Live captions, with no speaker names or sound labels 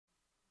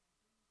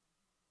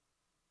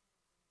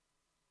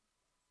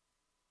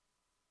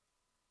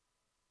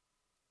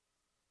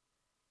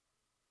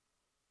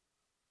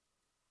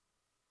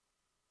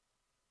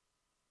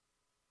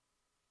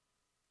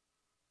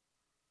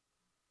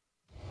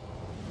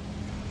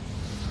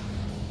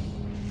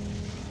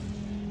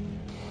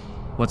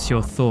What's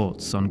your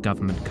thoughts on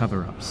government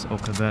cover-ups or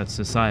covert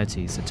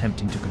societies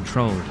attempting to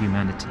control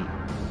humanity?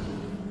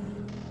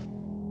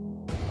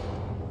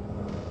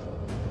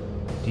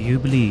 Do you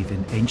believe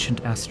in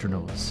ancient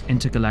astronauts,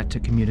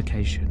 intergalactic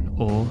communication,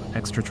 or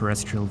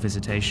extraterrestrial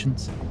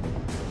visitations?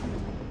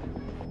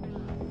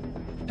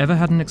 Ever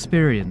had an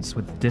experience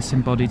with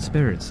disembodied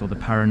spirits or the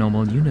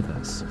paranormal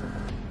universe?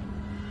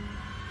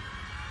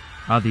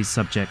 Are these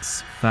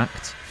subjects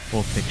fact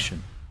or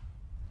fiction?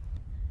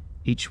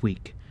 Each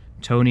week,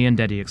 Tony and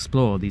Eddie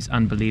explore these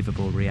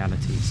unbelievable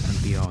realities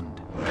and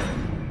beyond.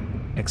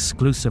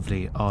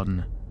 Exclusively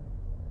on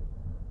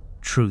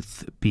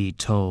Truth Be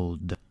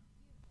Told.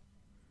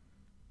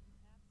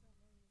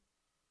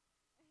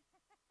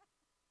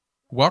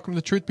 Welcome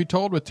to Truth Be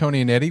Told with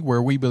Tony and Eddie,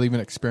 where we believe in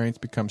experience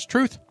becomes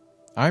truth.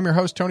 I'm your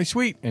host, Tony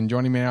Sweet, and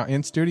joining me now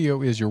in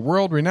studio is your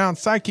world-renowned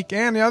psychic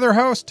and the other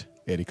host,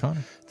 Eddie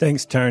Connor.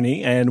 Thanks,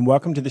 Tony, and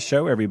welcome to the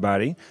show,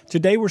 everybody.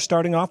 Today we're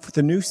starting off with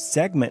a new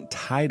segment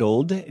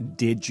titled,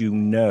 Did You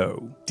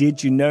Know?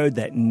 Did you know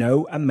that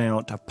no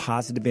amount of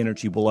positive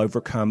energy will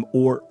overcome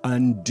or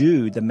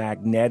undo the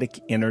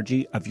magnetic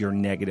energy of your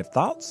negative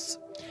thoughts?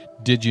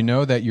 Did you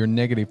know that your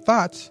negative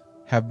thoughts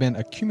have been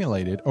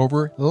accumulated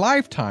over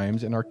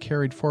lifetimes and are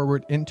carried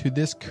forward into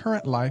this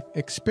current life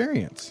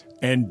experience?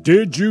 And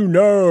did you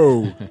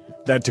know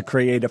that to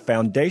create a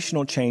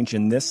foundational change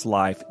in this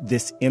life,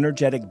 this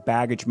energetic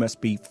baggage must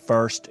be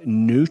first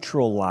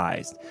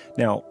neutralized?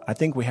 Now, I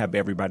think we have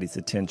everybody's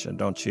attention,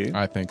 don't you?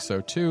 I think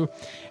so, too.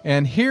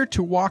 And here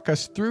to walk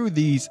us through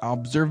these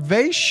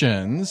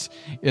observations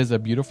is a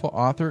beautiful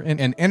author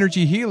and an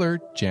energy healer,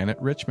 Janet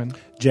Richmond.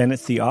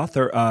 Janet's the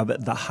author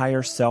of The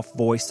Higher Self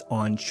Voice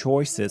on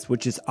Choices,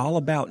 which is all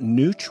about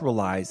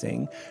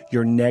neutralizing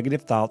your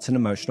negative thoughts and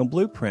emotional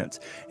blueprints.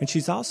 And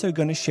she's also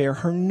going to share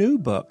her new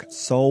book,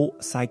 Soul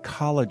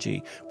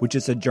Psychology, which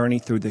is a journey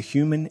through the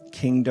human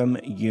kingdom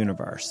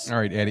universe. All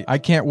right, Eddie, I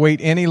can't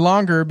wait any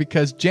longer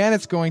because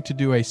Janet's going to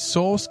do a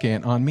soul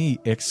scan on me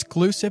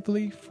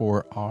exclusively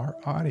for our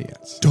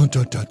audience. Dun,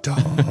 dun, dun,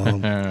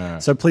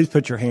 dun. So please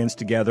put your hands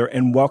together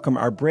and welcome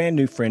our brand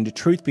new friend to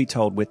Truth Be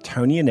Told with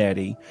Tony and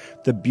Eddie,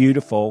 the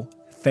beautiful,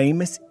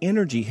 famous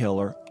energy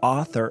healer,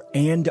 author,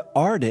 and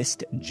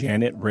artist,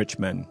 Janet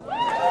Richmond.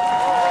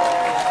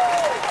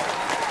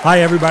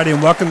 Hi, everybody,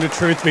 and welcome to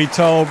Truth Be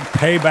Told.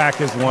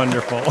 Payback is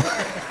wonderful.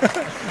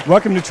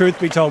 Welcome to Truth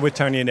Be Told with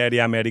Tony and Eddie.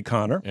 I'm Eddie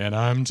Connor. And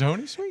I'm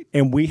Tony Sweet.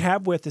 And we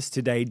have with us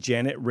today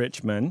Janet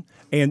Richmond.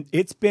 And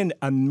it's been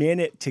a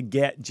minute to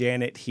get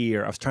Janet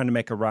here. I was trying to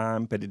make a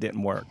rhyme, but it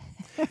didn't work.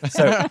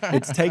 So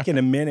it's taken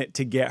a minute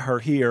to get her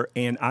here.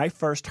 And I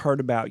first heard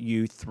about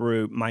you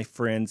through my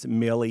friends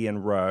Millie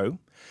and Roe,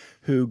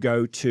 who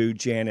go to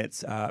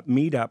Janet's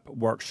meetup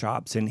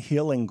workshops and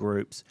healing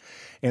groups.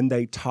 And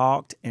they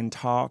talked and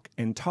talk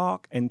and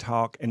talk and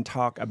talk and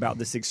talk about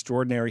this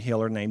extraordinary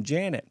healer named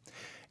Janet.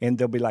 And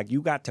they'll be like,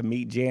 you got to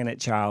meet Janet,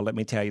 child, let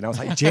me tell you. And I was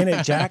like,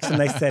 Janet Jackson?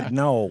 They said,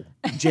 no,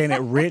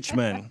 Janet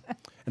Richmond.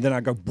 And then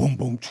I go, boom,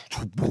 boom,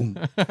 boom,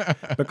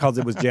 because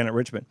it was Janet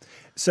Richmond.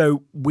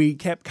 So we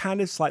kept kind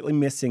of slightly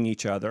missing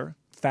each other.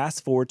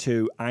 Fast forward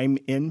to I'm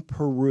in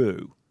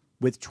Peru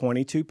with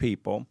 22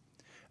 people,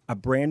 a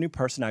brand new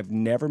person I've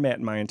never met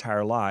in my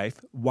entire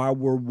life. While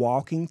we're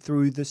walking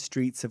through the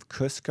streets of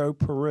Cusco,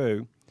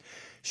 Peru,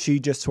 she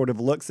just sort of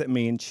looks at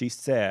me and she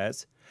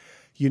says,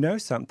 you know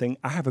something?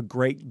 I have a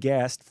great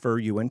guest for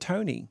you and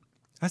Tony.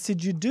 I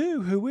said, you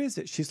do? Who is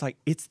it? She's like,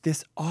 it's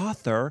this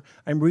author.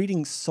 I'm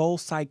reading Soul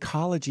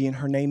Psychology, and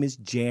her name is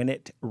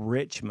Janet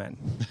Richmond.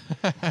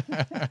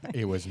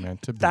 It was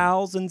meant to be.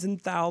 Thousands and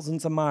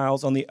thousands of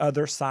miles on the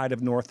other side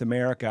of North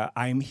America,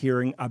 I'm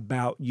hearing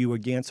about you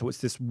again. So it's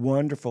this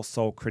wonderful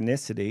soul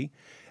chronicity.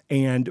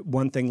 And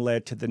one thing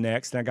led to the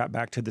next, and I got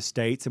back to the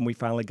States, and we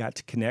finally got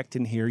to connect,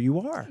 and here you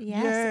are.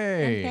 Yes,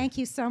 Yay. and thank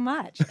you so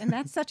much. And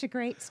that's such a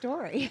great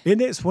story.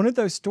 And it's one of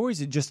those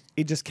stories, it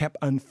just kept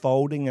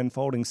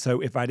unfolding. So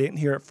if I didn't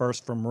hear it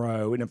first from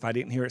Roe, and if I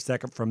didn't hear it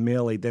second from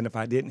Millie, then if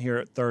I didn't hear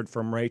it third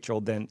from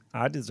Rachel, then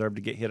I deserve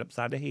to get hit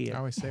upside the head. I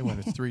always say when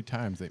it's three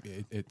times,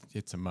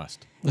 it's a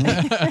must.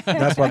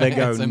 That's why they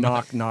go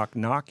knock, knock,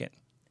 knocking.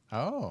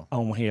 Oh.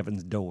 On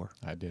heaven's door.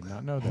 I did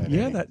not know that.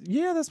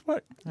 Yeah, that's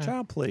what.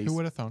 Child, please. Who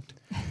would have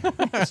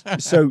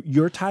thunked? So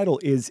your title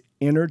is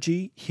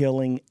Energy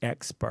Healing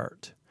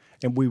Expert.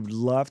 And we would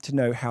love to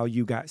know how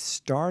you got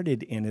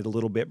started in it a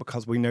little bit,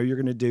 because we know you're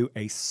going to do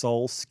a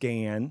soul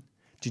scan.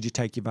 Did you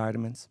take your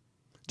vitamins?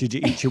 Did you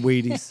eat your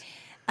Wheaties?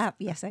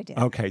 Yes, I did.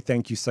 Okay,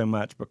 thank you so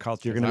much,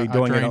 because you're going to be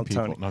doing it on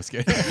people. Tony. No, I was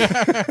kidding.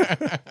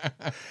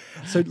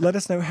 So let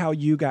us know how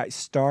you got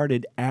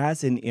started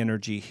as an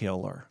energy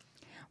healer.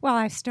 Well,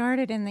 I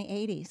started in the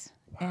 80s,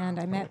 and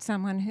I met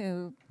someone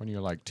who... When you're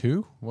like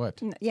 2?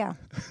 What? Yeah,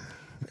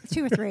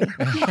 2 or 3.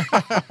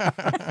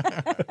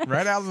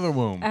 Right out of the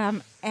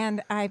womb.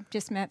 And I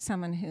just met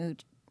someone who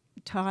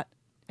taught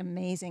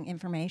amazing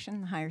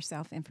information, higher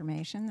self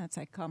information. That's,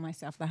 I call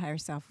myself the higher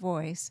self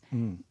voice,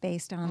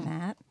 based on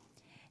that.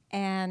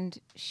 And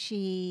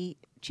she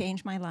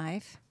changed my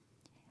life.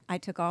 I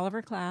took all of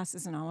her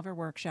classes and all of her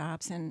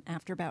workshops, and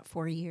after about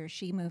 4 years,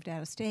 she moved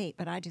out of state,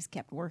 but I just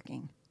kept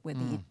working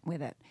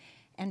with it.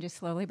 And just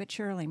slowly but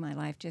surely, my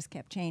life just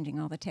kept changing.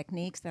 All the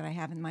techniques that I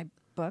have in my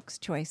books,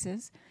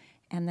 Choices,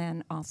 and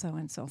then also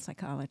in soul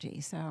psychology.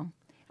 So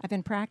I've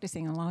been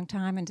practicing a long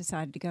time and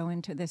decided to go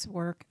into this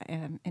work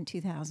in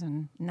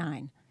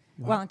 2009.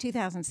 Wow. Well, in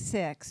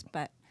 2006,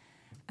 but...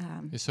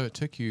 So it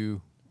took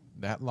you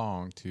that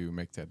long to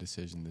make that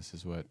decision. This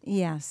is what...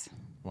 Yes.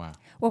 Wow.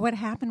 Well, what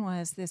happened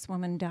was this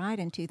woman died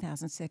in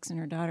 2006, and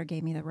her daughter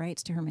gave me the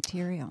rights to her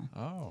material.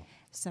 Oh.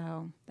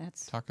 So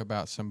that's... Talk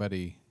about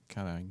somebody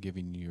kind of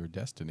giving you your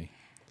destiny.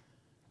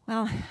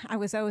 Well, I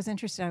was always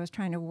interested. I was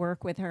trying to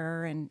work with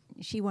her, and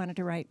she wanted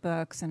to write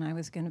books, and I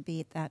was going to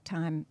be at that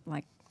time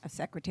like a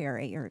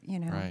secretary or, you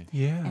know. Right.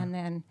 Yeah. And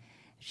then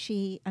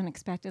she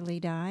unexpectedly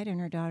died,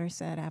 and her daughter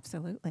said,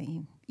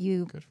 absolutely,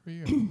 you Good for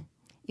you.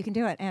 you can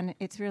do it. And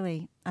it's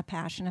really a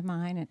passion of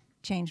mine. It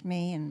changed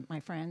me and my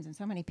friends and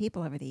so many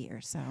people over the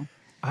years. So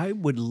I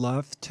would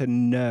love to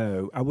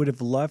know, I would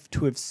have loved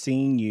to have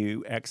seen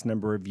you X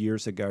number of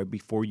years ago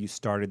before you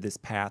started this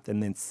path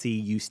and then see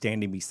you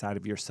standing beside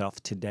of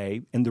yourself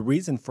today. And the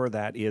reason for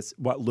that is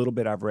what little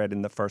bit I've read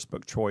in the first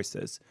book,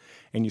 Choices.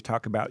 And you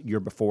talk about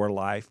your before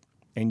life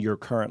and your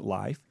current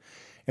life.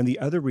 And the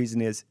other reason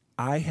is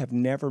I have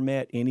never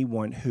met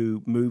anyone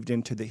who moved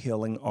into the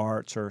healing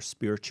arts or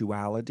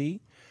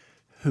spirituality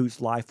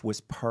whose life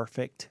was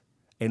perfect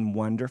and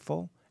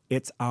wonderful.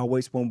 It's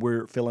always when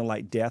we're feeling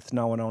like death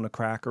gnawing on a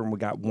cracker and we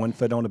got one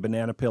foot on a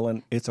banana peel,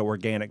 and it's an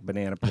organic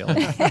banana peel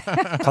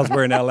because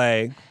we're in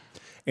L.A.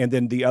 And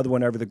then the other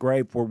one over the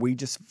grape where we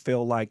just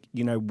feel like,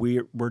 you know,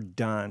 we're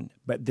done.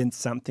 But then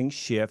something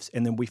shifts,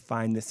 and then we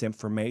find this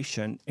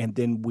information, and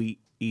then we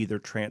either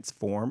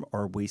transform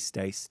or we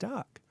stay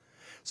stuck.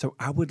 So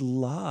I would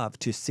love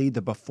to see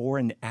the before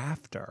and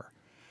after.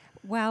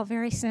 well,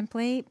 very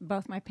simply,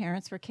 both my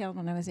parents were killed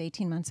when I was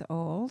 18 months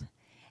old.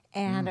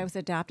 And I was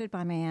adopted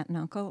by my aunt and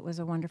uncle. It was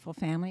a wonderful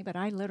family, but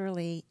I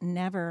literally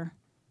never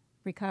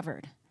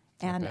recovered.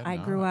 And I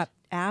grew up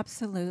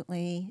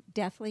absolutely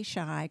deathly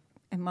shy,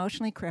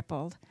 emotionally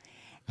crippled.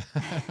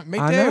 Me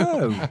too. I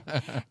know.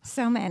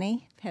 So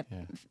many have,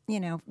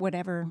 you know,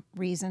 whatever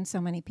reason, so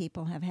many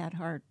people have had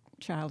hard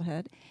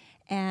childhood.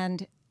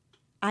 And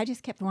I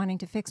just kept wanting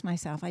to fix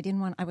myself.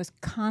 I was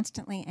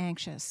constantly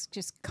anxious,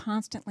 just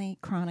constantly,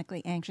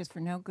 chronically anxious for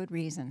no good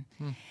reason.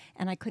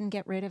 And I couldn't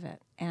get rid of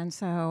it. And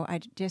so I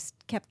just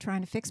kept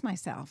trying to fix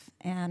myself.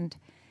 And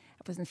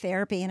I was in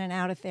therapy, in and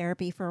out of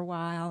therapy for a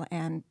while,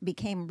 and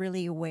became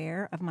really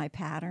aware of my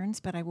patterns,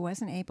 but I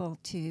wasn't able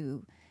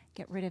to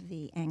get rid of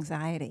the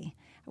anxiety.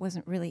 I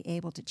wasn't really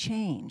able to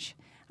change.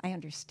 I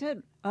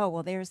understood, oh,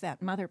 well, there's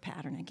that mother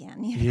pattern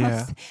again. You know?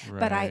 Yeah,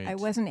 But I right.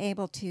 wasn't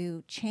able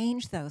to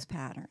change those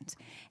patterns.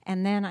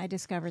 And then I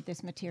discovered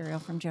this material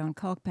from Joan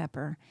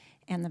Culpepper,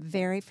 and the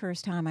very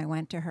first time I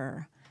went to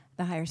her,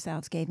 the higher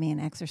selves gave me an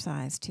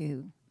exercise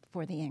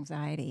for the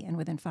anxiety, and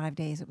within 5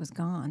 days it was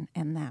gone,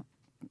 and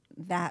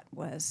that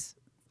was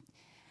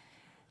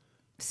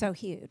so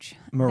huge.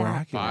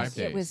 Miraculous. 5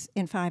 It days. was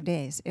in 5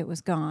 days. It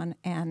was gone,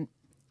 and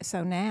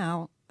so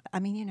now, I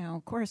mean, you know,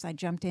 of course, I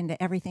jumped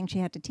into everything she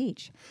had to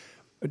teach.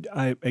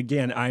 I've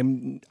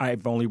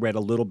only read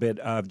a little bit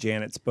of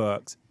Janet's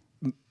books.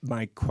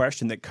 My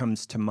question that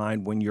comes to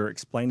mind when you're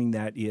explaining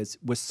that is,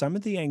 was some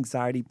of the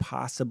anxiety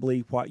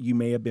possibly what you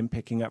may have been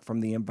picking up from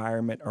the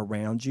environment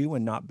around you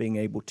and not being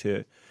able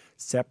to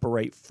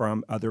separate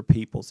from other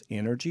people's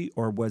energy,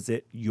 or was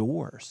it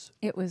yours?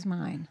 It was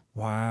mine.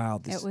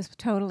 Wow. It was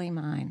totally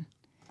mine,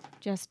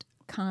 just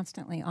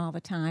constantly all the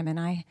time. And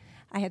I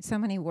had so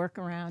many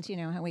workarounds, you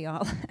know, how we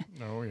all,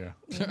 Oh, yeah.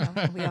 you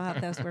know, we all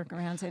have those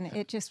workarounds. And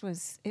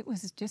it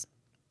was just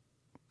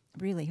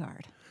really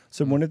hard.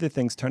 So one of the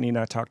things Tony and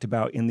I talked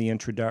about in the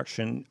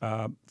introduction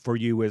for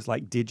you is,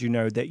 like, did you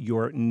know that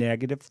your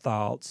negative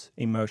thoughts,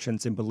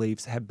 emotions, and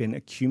beliefs have been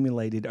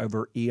accumulated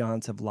over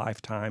eons of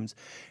lifetimes,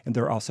 and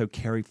they're also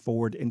carried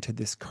forward into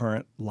this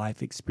current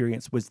life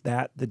experience? Was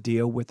that the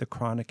deal with the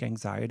chronic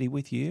anxiety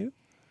with you?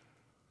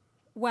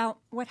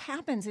 Well, what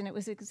happens, and it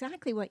was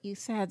exactly what you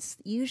said,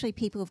 usually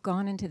people who've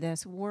gone into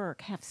this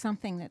work have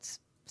something that's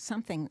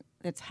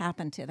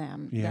happened to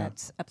them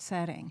that's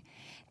upsetting.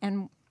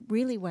 And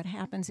really what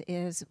happens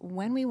is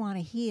when we want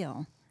to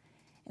heal,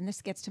 and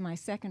this gets to my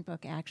second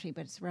book actually,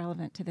 but it's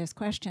relevant to this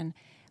question,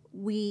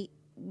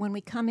 when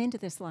we come into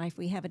this life,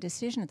 we have a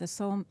decision at the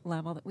soul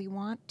level that we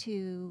want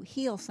to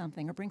heal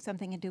something or bring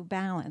something into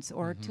balance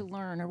or to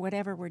learn or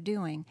whatever we're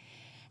doing.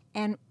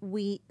 And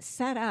we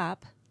set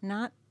up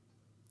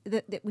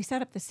we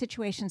set up the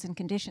situations and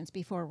conditions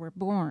before we're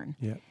born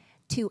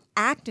to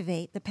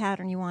activate the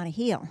pattern you want to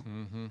heal.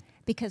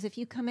 Because if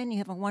you come in, you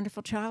have a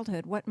wonderful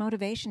childhood, what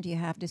motivation do you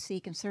have to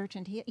seek and search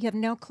and heal? You have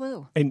no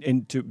clue.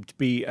 And to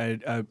be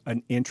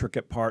an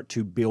intricate part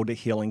to build a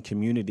healing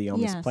community on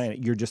this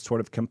planet, you're just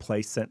sort of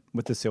complacent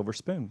with the silver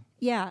spoon.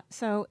 Yeah,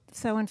 so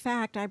in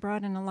fact, I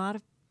brought in a lot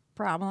of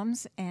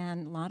problems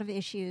and a lot of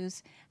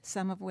issues,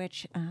 some of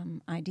which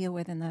I deal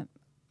with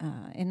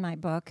in my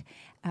book.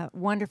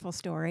 Wonderful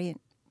story.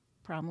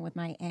 problem with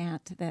my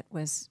aunt that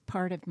was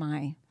part of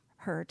my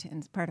hurt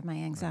and part of my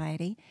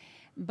anxiety.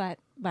 But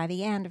by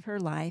the end of her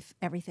life,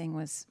 everything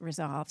was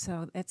resolved.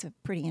 So it's a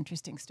pretty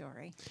interesting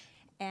story.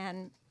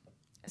 And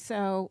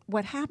so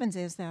what happens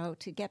is, though,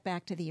 to get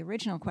back to the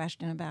original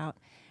question about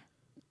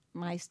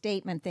my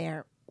statement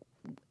there,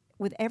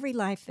 with every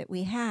life that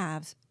we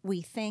have,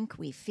 we think,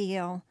 we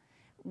feel,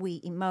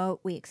 we emote,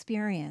 we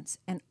experience,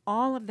 and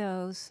all of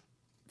those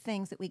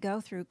things that we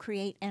go through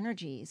create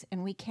energies,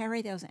 and we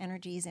carry those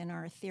energies in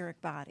our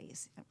etheric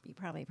bodies. You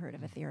probably have heard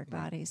of etheric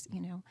bodies,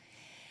 you know.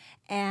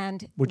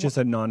 And which is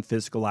a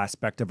non-physical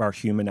aspect of our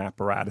human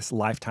apparatus,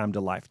 lifetime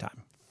to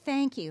lifetime.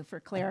 Thank you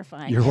for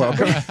clarifying. You're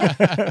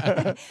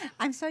welcome.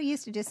 I'm so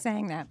used to just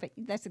saying that, but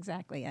that's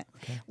exactly it.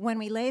 Okay. When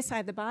we lay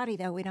aside the body,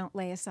 though, we don't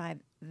lay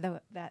aside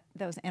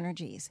those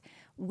energies.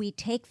 We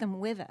take them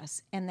with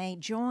us, and they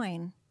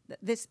join.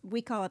 This,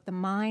 we call it the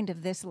mind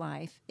of this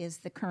life, is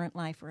the current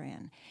life we're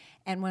in.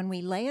 And when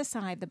we lay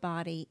aside the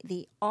body,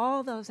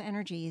 all those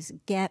energies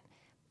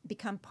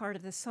become part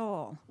of the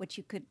soul, which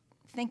you could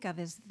think of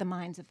as the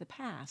minds of the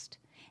past.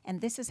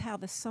 And this is how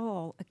the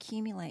soul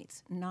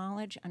accumulates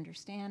knowledge,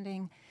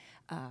 understanding,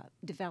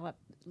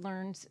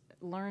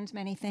 learns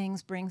many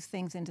things, brings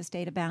things into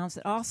state of balance.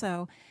 It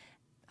also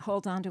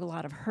holds on to a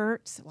lot of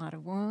hurts, a lot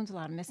of wounds, a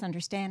lot of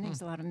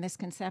misunderstandings, a lot of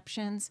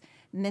misconceptions,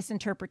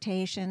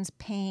 misinterpretations,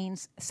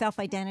 pains,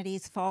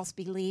 self-identities, false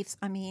beliefs.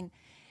 I mean,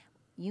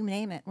 you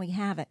name it, we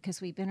have it, because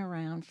we've been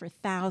around for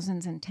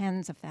thousands and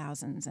tens of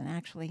thousands and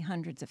actually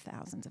hundreds of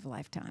thousands of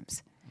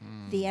lifetimes.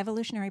 The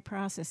evolutionary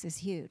process is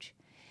huge.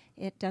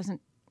 It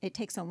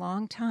takes a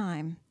long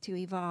time to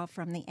evolve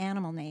from the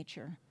animal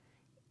nature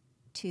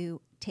to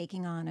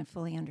taking on and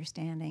fully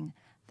understanding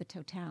the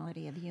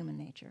totality of human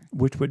nature.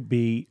 Which would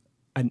be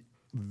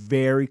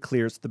very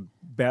clear, it's the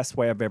best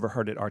way I've ever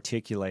heard it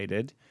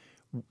articulated,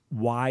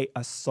 why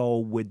a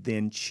soul would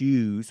then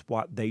choose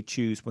what they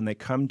choose when they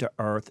come to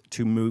Earth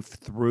to move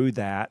through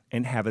that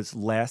and have as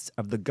less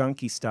of the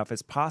gunky stuff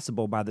as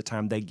possible by the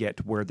time they get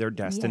to where they're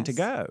destined to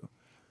go.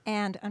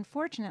 And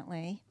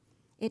unfortunately,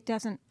 it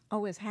doesn't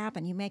always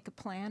happen. You make a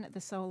plan at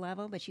the soul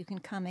level, but you can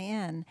come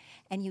in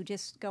and you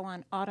just go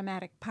on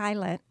automatic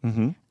pilot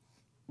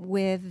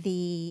with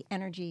the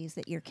energies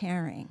that you're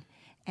carrying.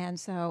 And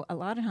so a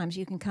lot of times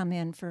you can come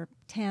in for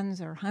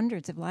tens or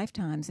hundreds of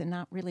lifetimes and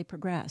not really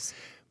progress.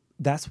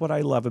 That's what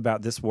I love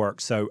about this work.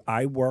 So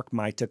I work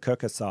my to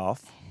cook us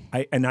off.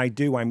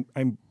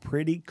 I'm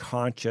pretty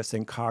conscious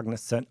and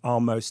cognizant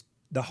almost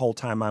the whole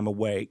time I'm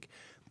awake.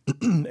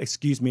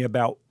 Excuse me,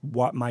 about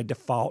what my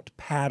default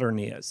pattern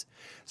is.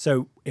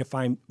 So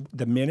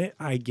the minute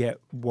I get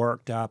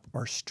worked up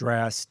or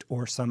stressed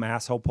or some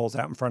asshole pulls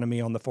out in front of me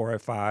on the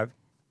 405,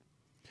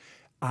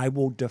 I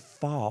will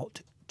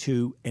default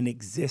to an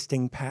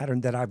existing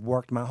pattern that I've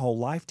worked my whole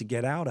life to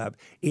get out of.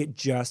 It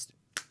just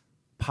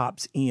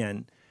pops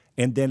in.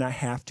 And then I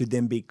have to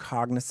then be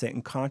cognizant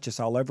and conscious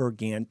all over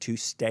again to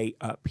stay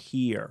up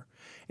here.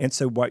 And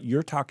so what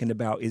you're talking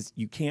about is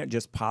you can't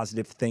just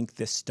positive think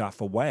this stuff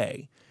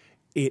away.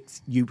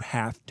 You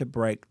have to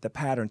break the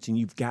patterns, and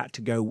you've got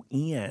to go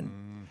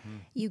in. Mm-hmm.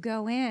 You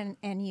go in,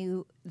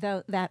 and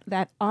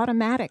that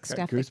automatic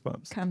stuff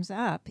that comes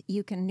up,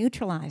 you can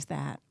neutralize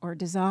that or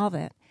dissolve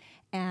it,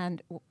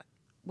 and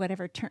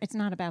whatever term, it's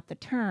not about the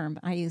term,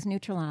 I use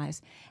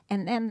neutralize,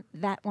 and then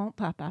that won't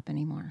pop up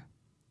anymore.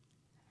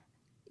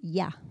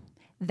 Yeah.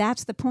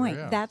 That's the point.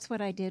 Yeah. That's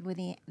what I did with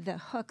the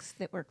hooks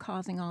that were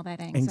causing all that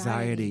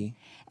anxiety.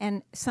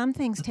 And some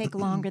things take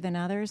longer than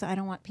others. I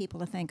don't want people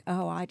to think,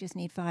 oh, I just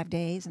need 5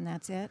 days and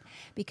that's it.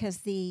 Because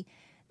the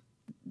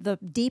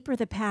deeper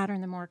the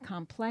pattern, the more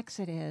complex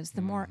it is,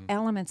 the more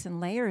elements and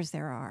layers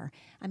there are.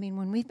 I mean,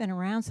 when we've been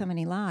around so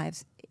many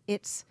lives,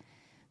 it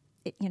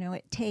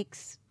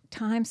takes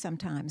time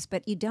sometimes,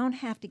 but you don't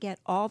have to get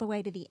all the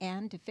way to the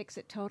end to fix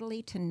it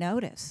totally, to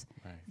notice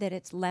that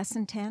it's less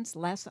intense,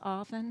 less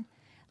often,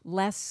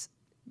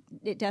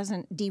 it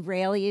doesn't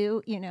derail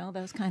you,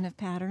 those kind of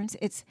patterns.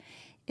 It's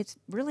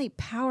really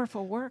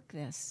powerful work,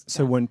 this.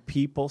 So when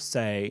people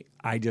say,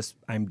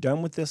 I'm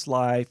done with this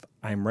life,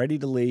 I'm ready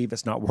to leave,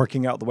 it's not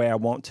working out the way I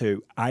want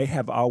to, I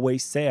have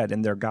always said,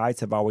 and their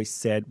guides have always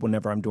said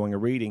whenever I'm doing a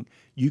reading,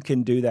 you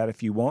can do that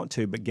if you want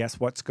to, but guess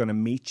what's going to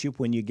meet you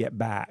when you get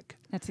back?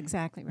 That's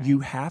exactly right. You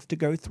have to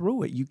go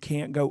through it. You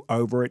can't go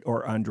over it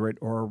or under it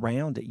or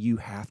around it. You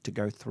have to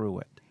go through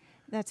it.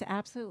 That's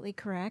absolutely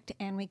correct,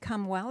 and we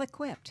come well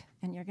equipped,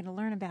 and you're going to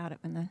learn about it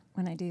when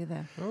I do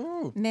the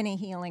mini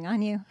healing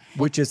on you.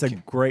 Which is a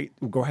great.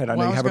 Go ahead. I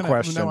know you have a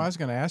question. No, I was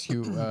going to ask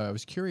you. I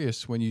was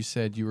curious when you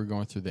said you were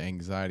going through the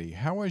anxiety.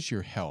 How was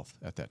your health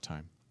at that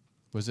time?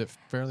 Was it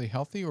fairly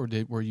healthy, or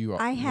were you a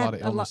lot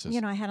of illnesses?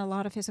 I had a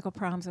lot of physical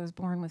problems. I was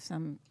born with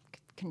some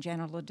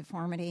congenital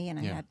deformity, and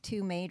I had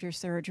 2 major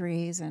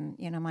surgeries, and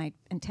my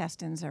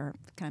intestines are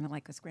kind of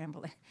like a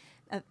scrambled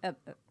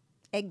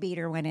egg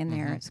beater went in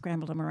there and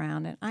scrambled them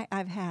around, and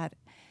I've had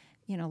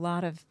a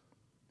lot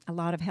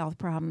of health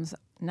problems,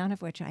 none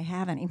of which I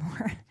have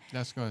anymore.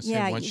 That's going to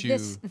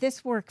say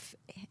this work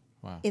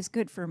is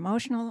good for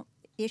emotional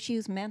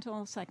issues,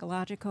 mental,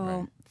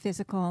 psychological,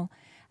 physical.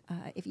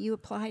 if you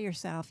apply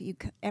yourself,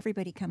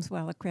 everybody comes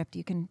well equipped.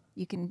 You can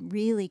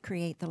really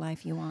create the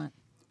life you want.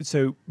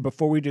 So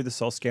before we do the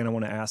soul scan, I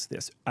want to ask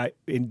this.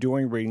 In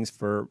doing readings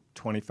for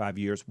 25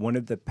 years, one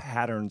of the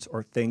patterns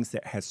or things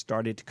that has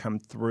started to come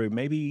through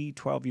maybe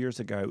 12 years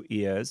ago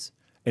is,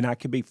 and I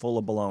could be full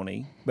of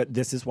baloney, but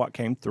this is what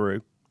came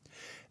through,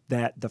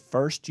 that the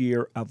first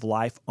year of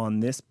life on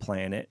this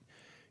planet,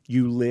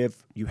 you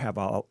have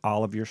all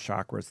of your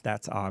chakras,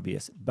 that's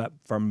obvious. But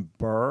from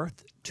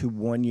birth to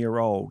 1 year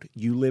old,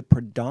 you live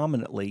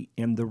predominantly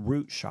in the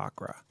root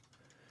chakra.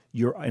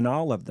 You're in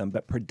all of them,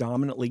 but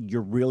predominantly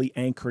you're really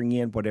anchoring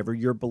in whatever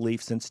your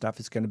beliefs and stuff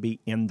is going to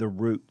be in the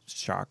root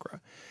chakra.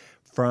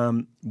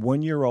 From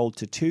 1 year old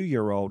to 2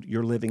 year old,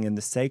 you're living in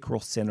the sacral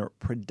center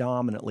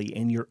predominantly,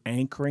 and you're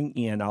anchoring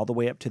in all the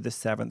way up to the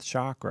seventh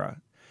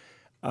chakra.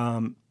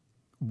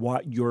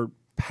 What your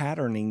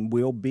patterning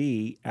will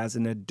be as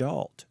an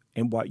adult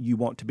and what you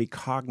want to be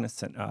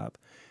cognizant of.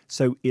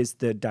 So is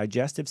the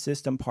digestive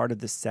system part of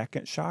the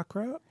second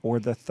chakra or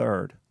the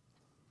third?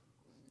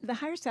 The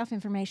higher self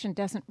information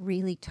doesn't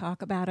really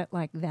talk about it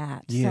like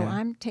that. Yeah. So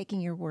I'm taking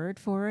your word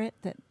for it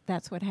that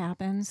that's what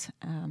happens.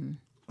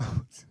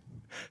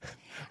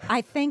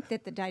 I think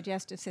that the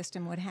digestive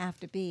system would have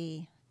to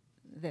be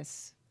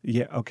this.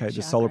 Yeah, okay, the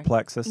chakra. solar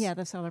plexus. Yeah,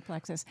 the solar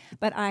plexus.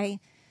 But I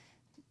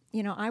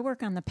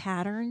work on the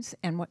patterns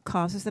and what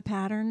causes the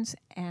patterns,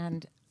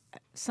 and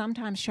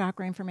sometimes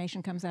chakra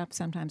information comes up,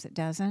 sometimes it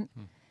doesn't.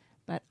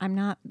 But I'm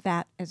not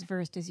that as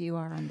versed as you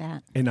are on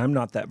that. And I'm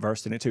not that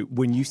versed in it, too.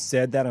 When you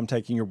said that, I'm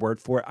taking your word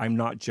for it. I'm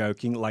not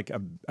joking. Like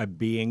a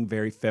being,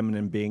 very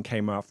feminine being,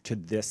 came off to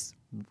this,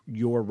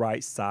 your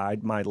right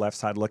side, my left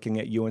side, looking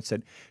at you and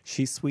said,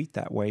 she's sweet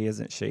that way,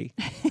 isn't she?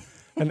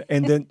 and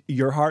then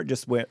your heart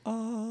just went,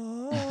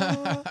 oh.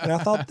 And I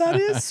thought, that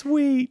is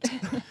sweet.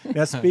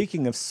 Now,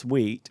 speaking of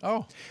sweet,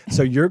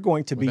 so you're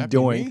going to be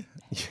doing...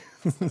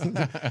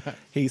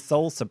 He's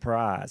so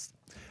surprised.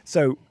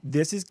 So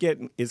this is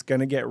going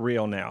to get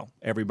real now,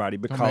 everybody,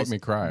 because don't make me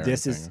cry or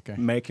this anything, is okay?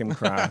 make him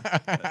cry.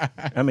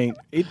 I mean,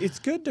 it's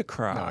good to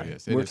cry. No, it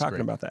is. It We're is talking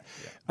great. about that.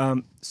 Yeah.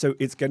 So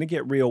it's going to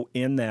get real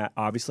in that.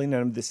 Obviously,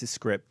 none of this is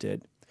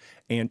scripted,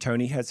 and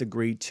Tony has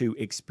agreed to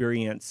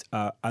experience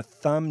a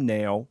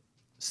thumbnail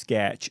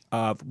sketch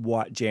of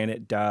what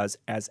Janet does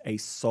as a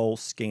soul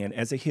scan,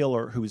 as a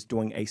healer who is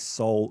doing a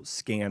soul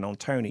scan on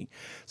Tony.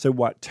 So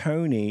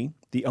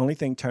the only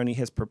thing Tony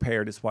has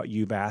prepared is what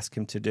you've asked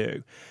him to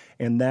do.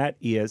 And that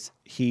is,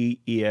 he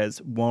is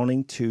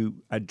wanting to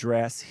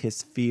address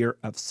his fear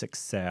of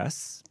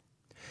success.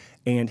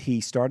 And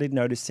he started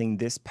noticing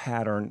this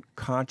pattern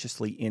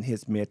consciously in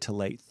his mid to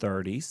late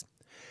 30s.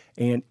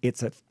 And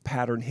it's a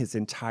pattern his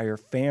entire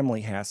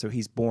family has, so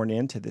he's born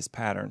into this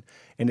pattern,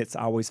 and it's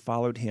always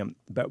followed him.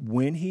 But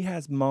when he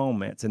has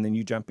moments, and then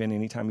you jump in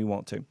anytime you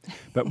want to,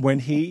 but when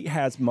he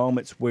has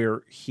moments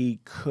where he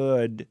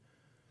could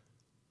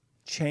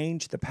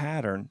change the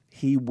pattern,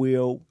 he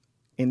will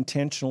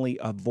intentionally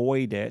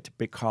avoid it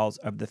because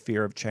of the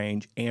fear of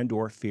change and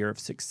or fear of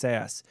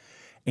success.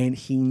 And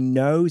he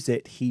knows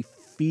it, he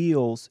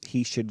feels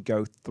he should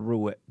go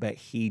through it, but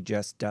he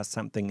just does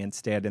something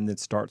instead and then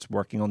starts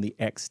working on the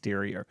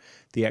exterior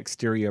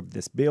of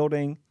this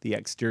building, the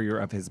exterior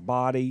of his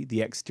body,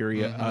 the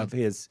exterior of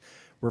his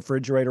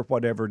refrigerator,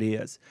 whatever it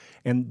is.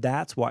 And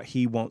that's what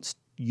he wants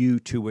you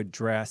to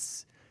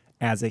address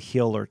as a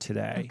healer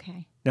today.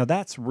 Okay. Now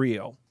that's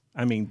real.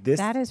 I mean,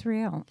 that is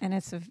real, and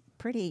it's a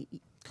pretty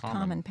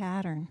common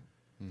pattern.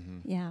 Mm-hmm.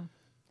 Yeah,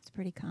 it's a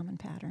pretty common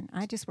pattern.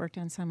 I just worked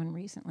on someone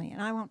recently,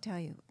 and I won't tell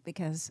you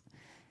because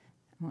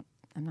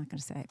I'm not going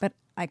to say, but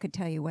I could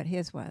tell you what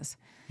his was.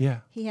 Yeah.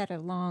 He had a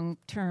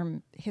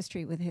long-term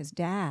history with his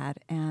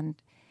dad and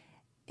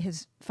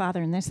his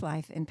father in this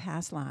life, in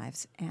past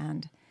lives,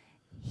 and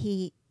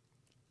he.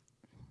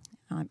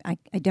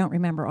 I don't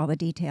remember all the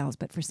details,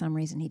 but for some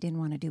reason he didn't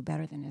want to do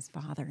better than his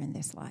father in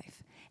this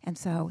life. And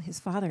so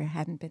his father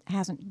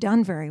hasn't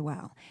done very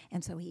well.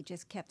 And so he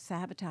just kept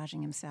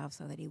sabotaging himself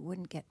so that he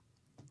wouldn't get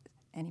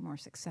any more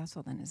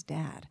successful than his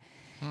dad.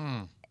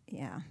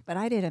 Yeah, but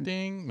I did a...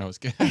 Ding. No, it's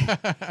good.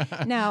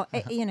 No,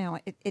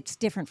 it's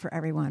different for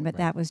everyone, but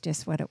that was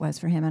just what it was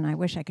for him. And I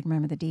wish I could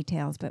remember the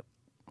details, but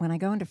when I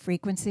go into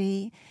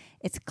frequency,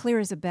 it's clear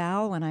as a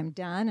bell when I'm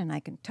done and I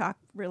can talk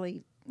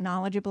really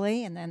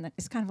knowledgeably, and then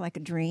it's kind of like a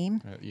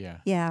dream. Yeah.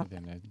 Yeah.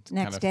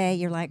 Next day,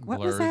 you're like, what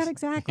was that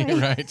exactly?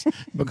 Right.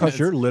 Because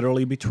you're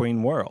literally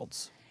between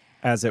worlds,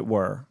 as it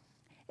were.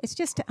 It's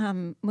just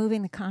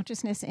moving the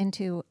consciousness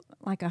into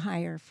like a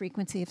higher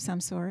frequency of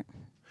some sort.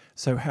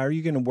 So how are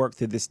you going to work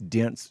through this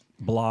dense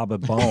blob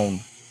of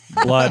bone,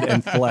 blood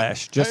and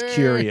flesh? Just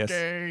curious.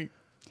 Okay.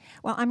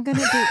 Well, I'm going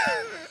to do...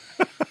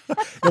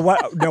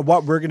 Now,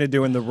 what we're going to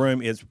do in the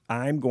room is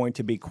I'm going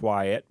to be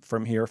quiet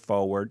from here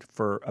forward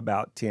for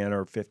about 10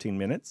 or 15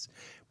 minutes.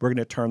 We're going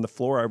to turn the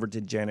floor over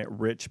to Janet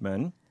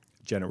Richmond,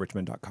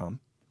 JanetRichmond.com.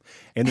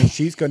 And then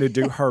she's going to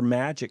do her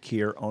magic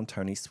here on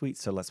Tony Sweet.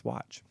 So let's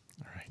watch.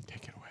 All right,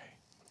 take it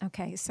away.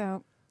 Okay,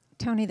 so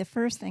Tony, the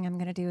first thing I'm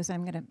going to do is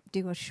I'm going to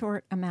do a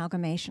short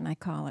amalgamation, I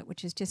call it,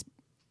 which is just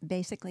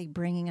basically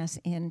bringing us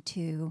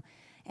into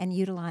and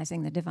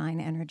utilizing the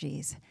divine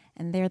energies.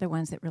 And they're the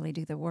ones that really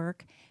do the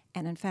work.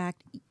 And in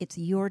fact, it's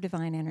your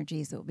divine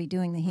energies that will be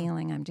doing the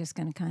healing. I'm just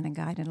going to kind of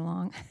guide it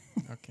along.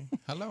 Okay.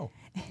 Hello.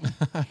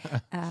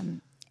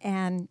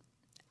 And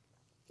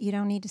you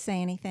don't need to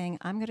say anything.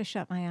 I'm going to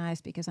shut my eyes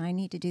because I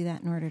need to do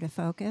that in order to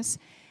focus.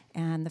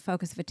 And the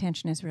focus of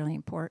attention is really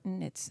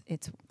important. It's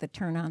the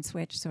turn-on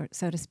switch, so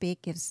to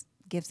speak, gives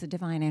the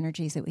divine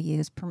energies that we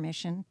use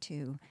permission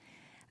to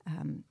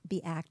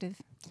be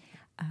active.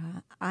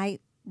 I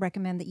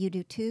recommend that you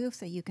do too,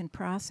 so you can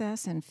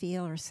process and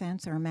feel or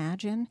sense or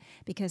imagine,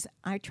 because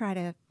I try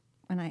to,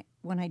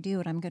 when I do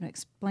it, I'm going to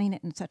explain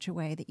it in such a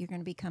way that you're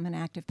going to become an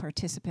active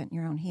participant in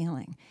your own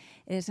healing.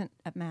 It isn't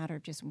a matter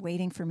of just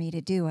waiting for me to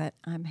do it.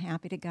 I'm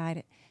happy to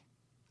guide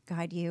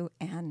you,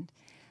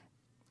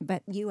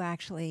 but you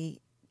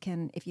actually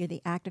can, if you're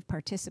the active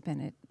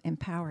participant, it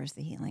empowers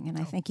the healing, and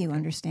I think you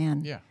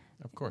understand. Yeah,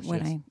 of course.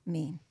 What yes. I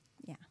mean.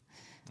 Yeah.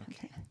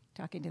 Okay.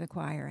 Talking to the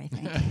choir, I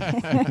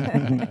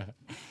think.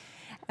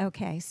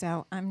 Okay,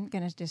 so I'm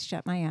going to just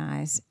shut my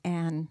eyes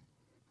and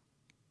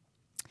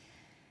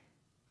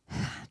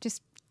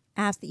just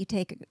ask that you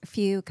take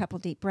a couple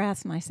deep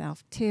breaths,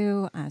 myself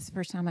too. It's the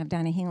first time I've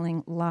done a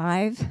healing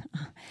live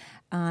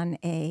on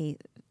a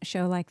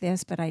show like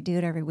this, but I do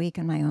it every week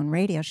on my own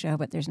radio show,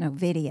 but there's no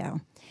video.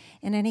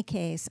 In any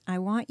case, I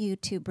want you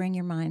to bring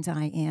your mind's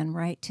eye in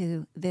right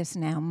to this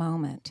now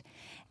moment.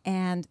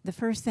 And the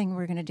first thing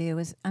we're going to do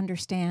is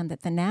understand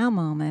that the now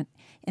moment,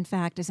 in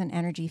fact, is an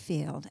energy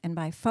field. And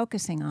by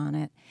focusing on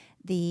it,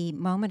 the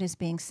moment is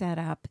being set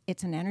up.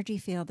 It's an energy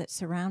field that's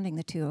surrounding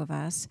the two of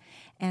us.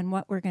 And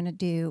what we're going to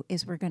do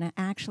is we're going to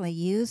actually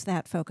use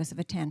that focus of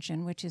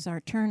attention, which is our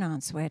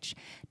turn-on switch,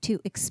 to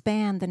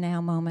expand the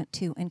now moment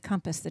to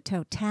encompass the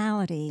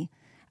totality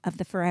of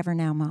the forever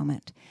now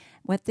moment.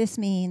 What this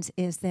means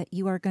is that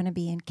you are going to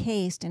be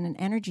encased in an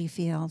energy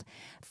field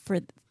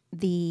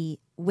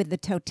with the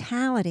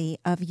totality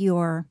of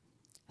your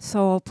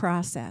soul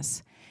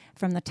process.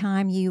 From the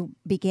time you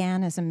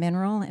began as a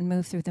mineral and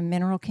moved through the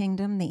mineral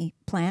kingdom, the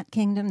plant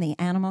kingdom, the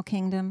animal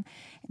kingdom,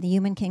 the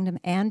human kingdom,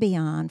 and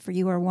beyond, for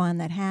you are one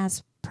that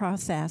has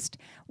processed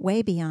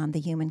way beyond the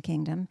human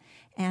kingdom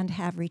and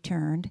have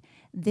returned.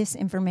 This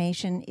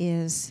information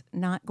is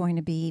not going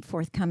to be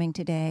forthcoming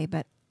today,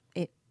 but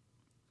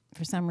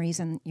for some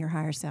reason, your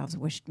higher selves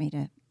wished me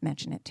to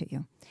mention it to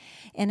you.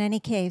 In any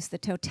case, the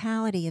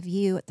totality of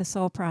you at the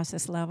soul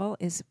process level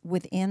is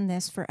within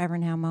this forever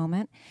now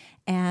moment,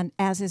 and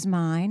as is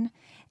mine.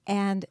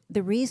 And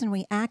the reason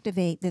we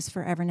activate this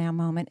forever now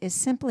moment is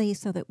simply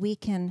so that we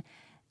can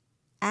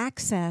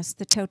access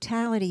the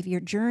totality of your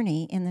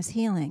journey in this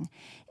healing.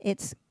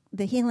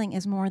 The healing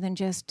is more than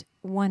just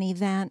one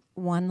event,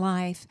 one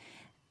life,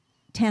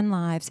 10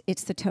 lives.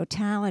 It's the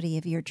totality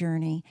of your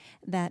journey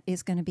that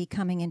is going to be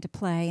coming into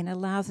play, and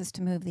allows us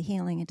to move the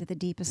healing into the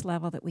deepest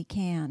level that we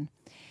can.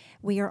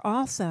 We are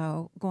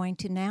also going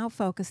to now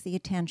focus the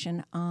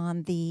attention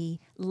on the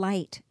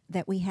light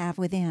that we have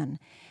within.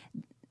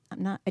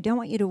 I don't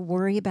want you to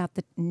worry about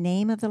the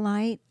name of the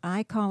light.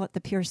 I call it the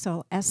pure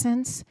soul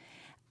essence.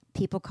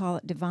 People call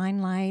it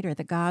divine light, or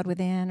the God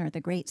within, or the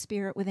great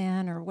spirit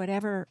within, or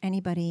whatever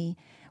anybody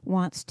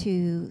wants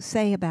to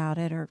say about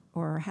it,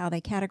 or how they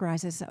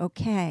categorize it. Is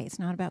okay. It's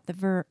not about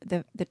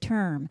the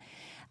term,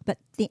 but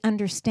the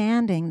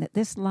understanding that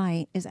this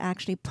light is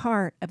actually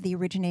part of the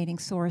originating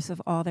source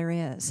of all there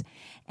is.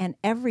 And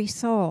every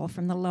soul,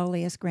 from the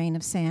lowliest grain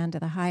of sand to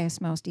the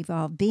highest, most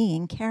evolved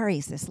being,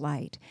 carries this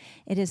light.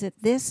 It is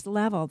at this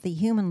level, the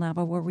human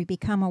level, where we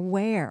become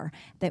aware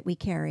that we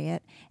carry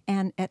it.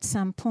 And at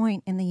some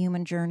point in the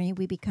human journey,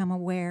 we become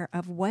aware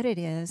of what it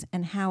is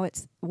and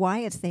why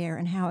it's there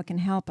and how it can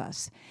help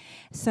us.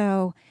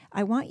 So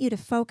I want you to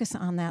focus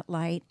on that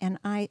light, and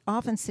I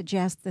often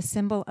suggest the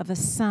symbol of a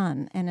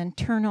sun, an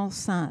internal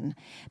sun,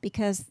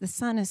 because the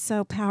sun is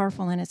so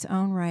powerful in its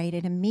own right.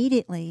 It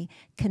immediately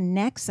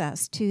connects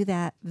us to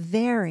that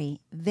very,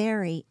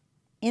 very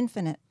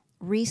infinite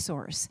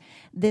resource,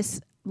 this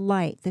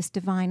light, this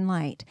divine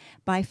light.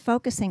 By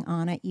focusing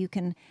on it, you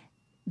can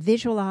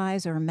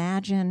visualize or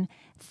imagine,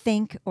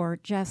 think, or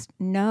just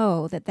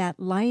know that that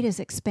light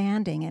is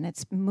expanding, and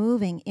it's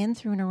moving in,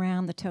 through, and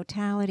around the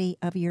totality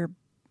of your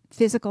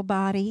physical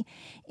body,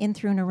 in,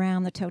 through, and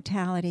around the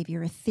totality of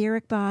your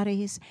etheric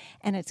bodies,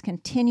 and it's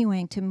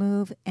continuing to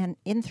move and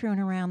in, through,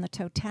 and around the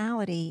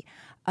totality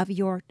of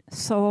your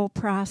soul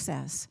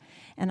process.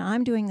 And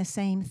I'm doing the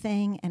same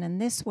thing, and in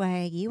this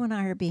way, you and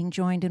I are being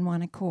joined in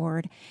one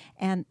accord,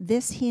 and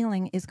this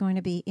healing is going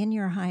to be in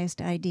your highest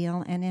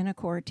ideal and in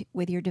accord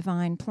with your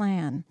divine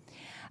plan.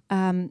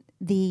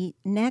 The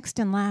next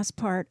and last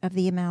part of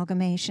the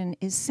amalgamation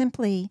is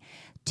simply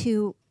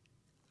to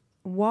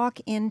walk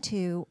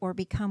into or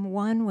become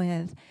one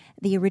with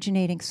the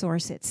originating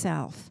source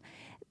itself.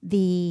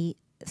 The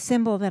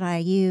symbol that I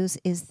use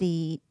is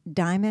the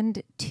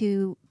diamond,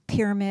 two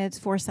pyramids,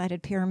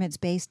 four-sided pyramids,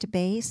 base to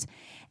base,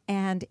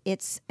 and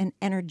it's an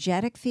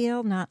energetic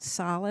field, not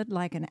solid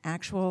like an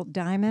actual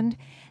diamond,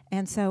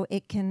 and so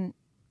it can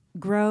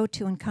grow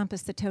to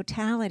encompass the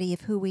totality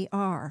of who we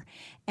are.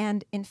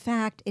 And in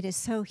fact, it is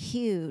so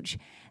huge.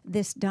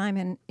 This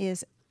diamond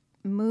is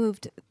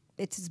moved,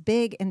 it's as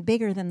big and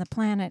bigger than the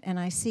planet, and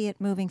I see it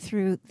moving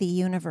through the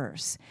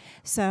universe.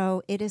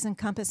 So it is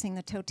encompassing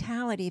the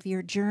totality of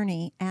your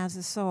journey as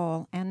a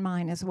soul, and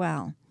mine as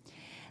well.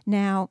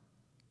 Now,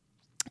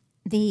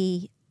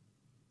 the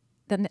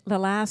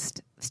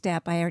last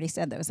step, I already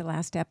said that was the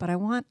last step, but I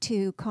want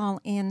to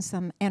call in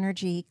some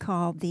energy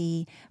called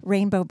the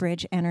Rainbow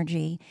Bridge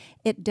energy.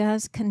 It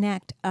does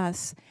connect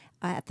us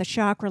at the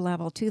chakra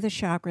level to the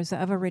chakras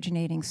of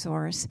originating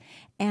source,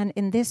 and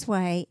in this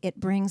way it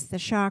brings the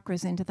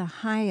chakras into the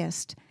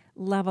highest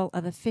level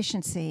of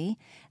efficiency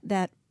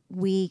that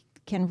we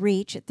can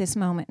reach at this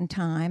moment in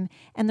time.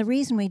 And the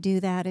reason we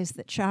do that is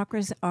that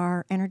chakras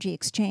are energy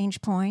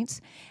exchange points.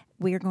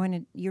 You're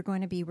going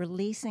to be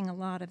releasing a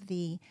lot of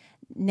the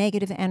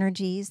negative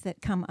energies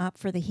that come up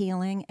for the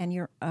healing, and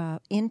you're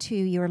into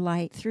your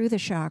light through the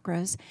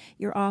chakras.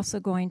 You're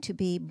also going to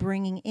be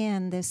bringing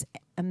in this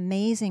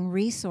amazing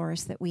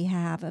resource that we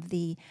have of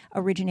the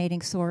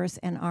originating source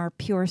and our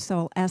pure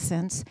soul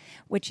essence,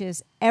 which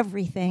is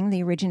everything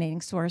the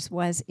originating source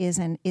was, is,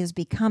 and is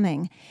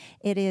becoming.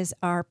 It is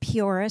our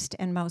purest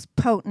and most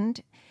potent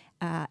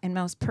and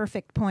most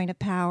perfect point of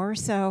power.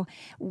 So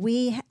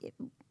we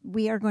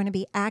are going to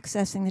be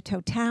accessing the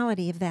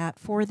totality of that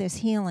for this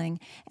healing,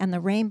 and the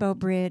Rainbow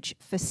Bridge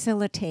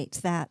facilitates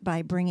that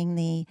by bringing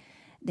the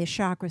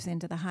chakras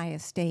into the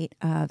highest state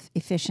of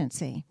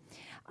efficiency.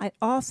 It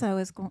also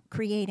is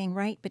creating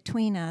right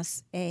between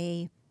us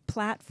a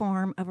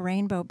platform of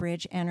Rainbow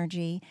Bridge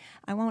energy.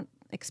 I won't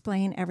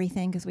explain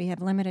everything because we have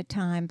limited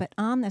time, but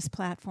on this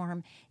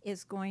platform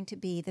is going to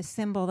be the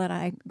symbol that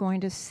I'm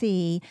going to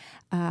see.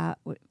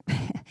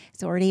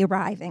 It's already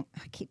arriving.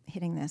 I keep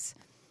hitting this.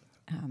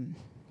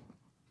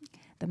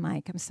 The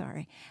mic, I'm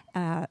sorry.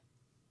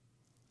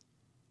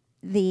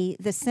 The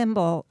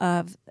symbol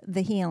of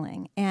the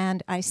healing.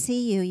 And I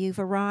see you've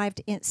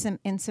arrived in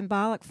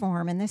symbolic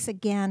form, and this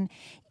again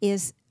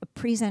is a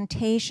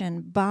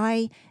presentation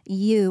by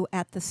you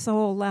at the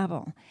soul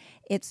level.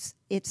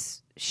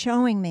 It's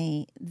showing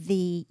me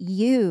the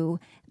you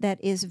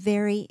that is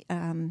very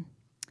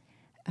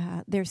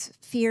there's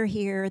fear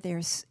here,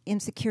 there's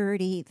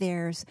insecurity,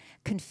 there's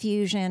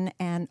confusion,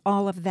 and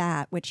all of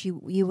that, which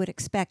you would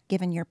expect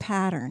given your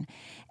pattern.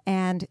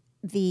 And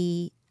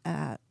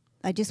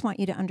I just want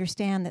you to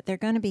understand that there are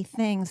going to be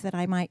things that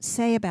I might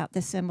say about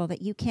this symbol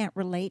that you can't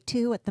relate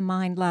to at the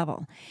mind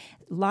level.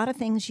 A lot of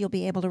things you'll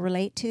be able to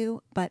relate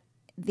to, but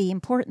the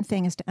important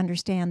thing is to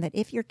understand that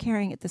if you're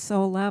carrying at the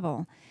soul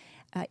level,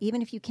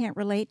 even if you can't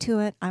relate to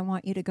it, I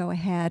want you to go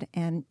ahead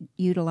and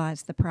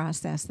utilize the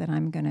process that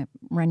I'm going to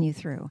run you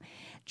through.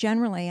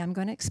 Generally, I'm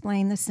going to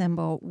explain the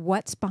symbol,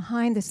 what's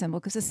behind the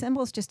symbol, because the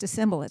symbol is just a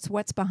symbol. It's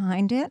what's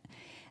behind it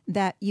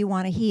that you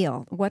want to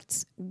heal.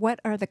 What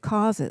are the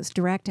causes,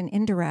 direct and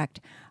indirect,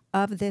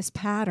 of this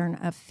pattern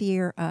of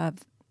fear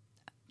of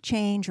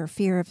change or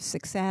fear of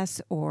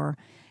success, or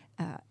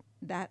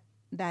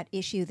that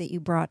issue that you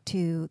brought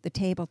to the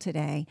table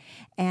today.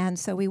 And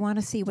so we want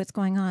to see what's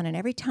going on. And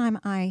every time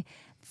I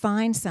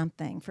find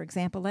something, for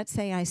example, let's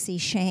say I see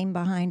shame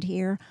behind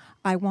here,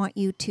 I want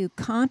you to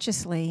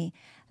consciously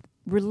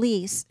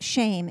release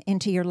shame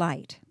into your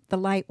light. The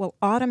light will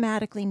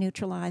automatically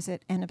neutralize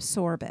it and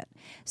absorb it.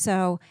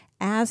 So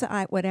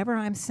whatever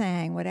I'm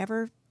saying,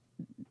 whatever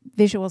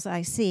visuals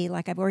I see,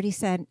 like I've already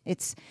said,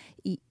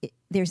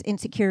 there's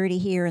insecurity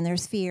here and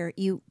there's fear.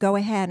 You go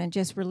ahead and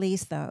just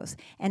release those.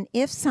 And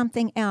if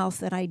something else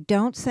that I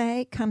don't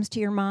say comes to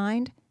your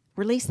mind,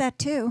 release that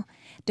too.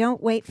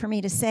 Don't wait for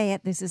me to say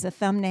it. This is a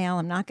thumbnail.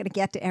 I'm not going to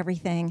get to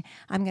everything.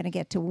 I'm going to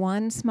get to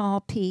one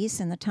small piece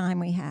in the time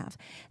we have.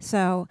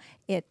 So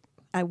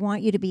I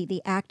want you to be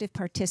the active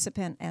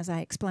participant, as I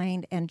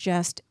explained, and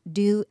just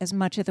do as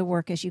much of the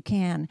work as you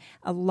can.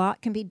 A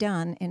lot can be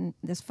done in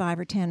this 5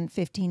 or 10,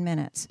 15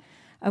 minutes.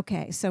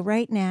 Okay, so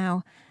right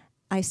now,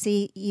 I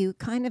see you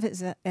kind of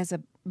as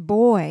a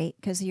boy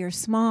because you're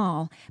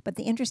small, but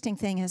the interesting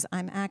thing is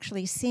I'm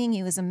actually seeing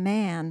you as a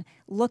man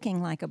looking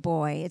like a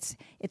boy.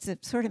 It's a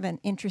sort of an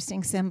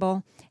interesting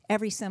symbol.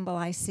 Every symbol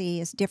I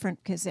see is different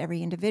because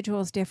every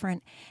individual is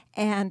different,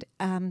 and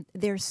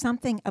there's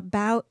something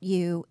about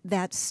you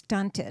that's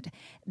stunted.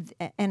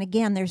 And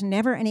again, there's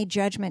never any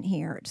judgment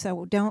here,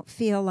 so don't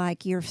feel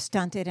like you're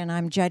stunted and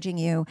I'm judging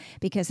you,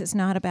 because it's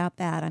not about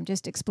that. I'm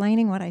just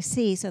explaining what I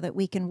see so that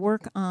we can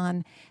work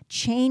on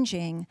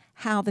changing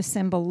how the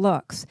symbol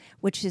looks,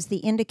 which is the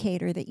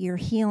indicator that you're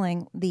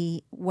healing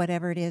the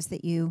whatever it is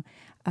that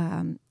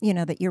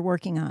that you're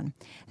working on.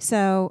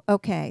 So,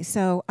 okay,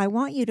 so I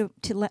want you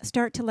to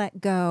start to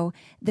let go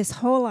this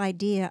whole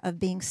idea of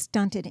being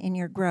stunted in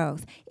your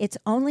growth. It's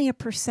only a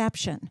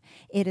perception.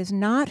 It is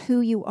not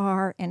who you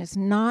are, and it's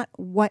not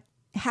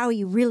how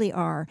you really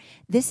are.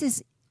 This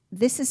is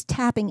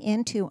tapping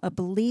into a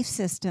belief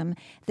system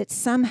that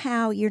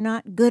somehow you're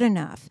not good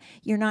enough,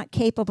 you're not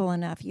capable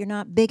enough, you're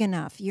not big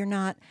enough, you're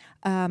not,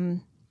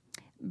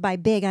 by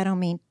big I don't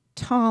mean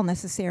tall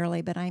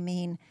necessarily, but I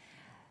mean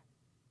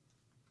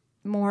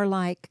more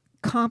like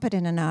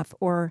competent enough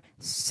or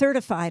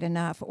certified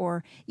enough,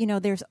 or,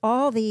 there's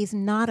all these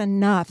not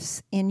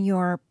enoughs in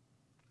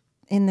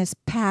this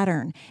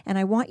pattern. And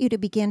I want you to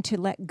begin to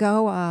let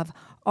go of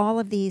all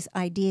of these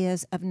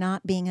ideas of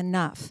not being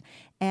enough.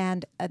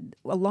 And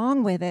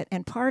along with it,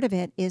 and part of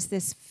it, is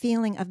this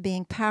feeling of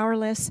being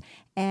powerless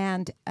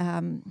and,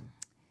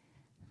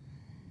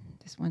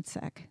 just one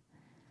sec.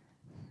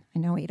 I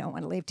know you don't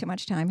want to leave too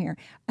much time here.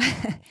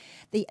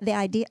 The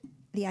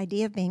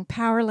idea of being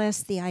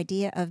powerless, the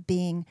idea of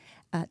being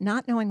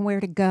not knowing where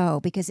to go,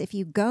 because if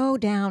you go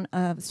down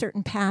a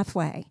certain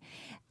pathway,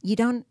 we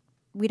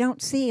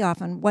don't see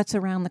often what's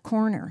around the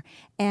corner.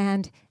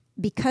 And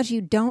because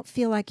you don't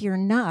feel like you're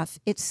enough,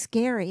 it's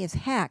scary as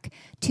heck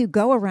to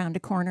go around a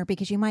corner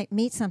because you might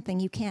meet something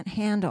you can't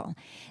handle.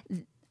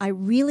 I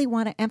really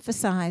want to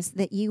emphasize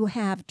that you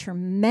have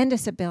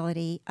tremendous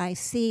ability. I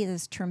see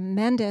this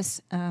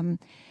tremendous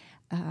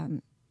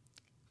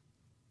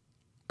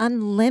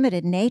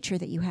unlimited nature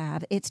that you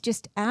have. It's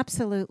just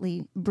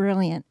absolutely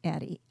brilliant,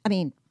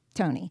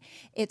 Tony.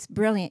 It's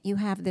brilliant. You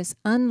have this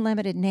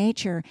unlimited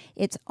nature.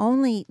 It's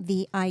only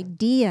the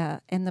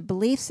idea and the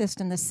belief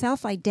system, the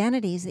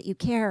self-identities that you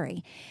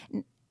carry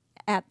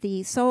at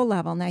the soul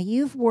level. Now,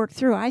 you've worked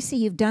through, I see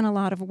you've done a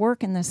lot of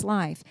work in this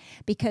life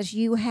because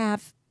you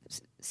have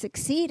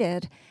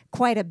succeeded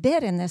quite a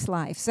bit in this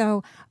life.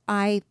 So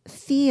I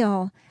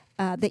feel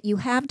that you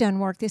have done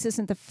work. This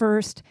isn't the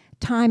first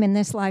time in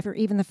this life or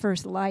even the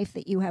first life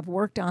that you have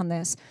worked on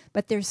this,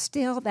 but there's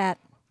still that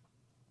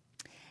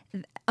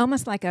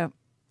almost like a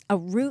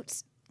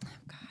root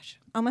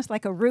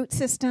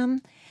system.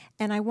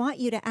 And I want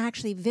you to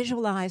actually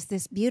visualize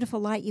this beautiful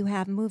light you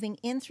have moving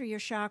in through your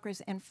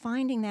chakras and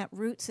finding that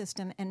root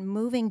system and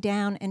moving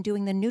down and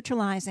doing the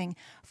neutralizing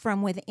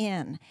from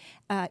within.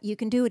 You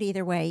can do it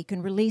either way. You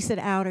can release it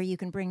out or you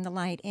can bring the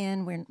light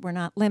in. We're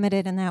not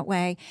limited in that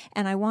way.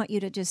 And I want you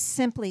to just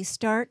simply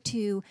start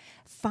to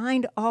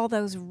find all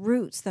those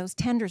roots, those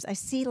tenders. I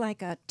see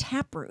like a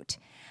taproot.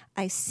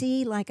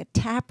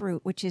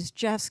 Which has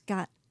just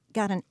got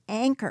an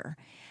anchor,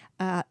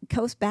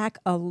 goes back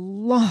a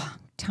long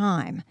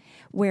time,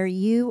 where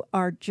you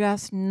are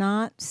just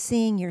not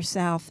seeing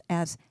yourself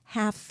as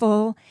half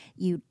full.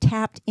 You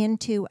tapped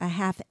into a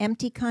half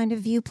empty kind of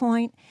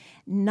viewpoint.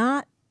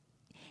 Not,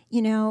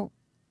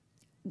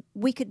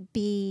 we could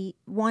be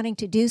wanting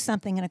to do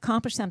something and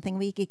accomplish something.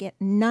 We could get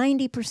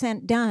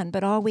 90% done,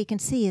 but all we can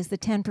see is the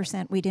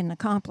 10% we didn't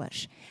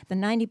accomplish. The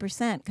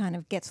 90% kind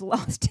of gets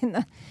lost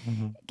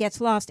gets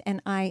lost.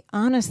 And I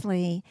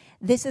honestly,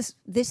 this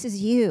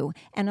is you.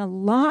 And a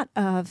lot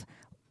of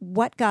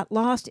what got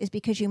lost is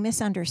because you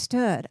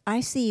misunderstood.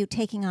 I see you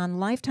taking on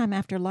lifetime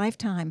after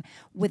lifetime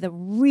with a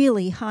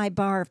really high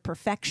bar of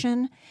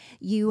perfection.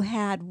 You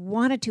had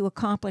wanted to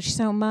accomplish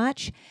so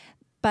much,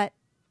 but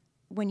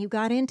when you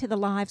got into the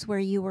lives where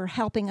you were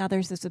helping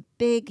others, there's a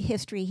big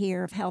history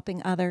here of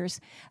helping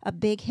others, a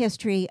big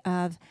history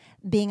of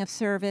being of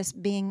service,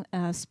 being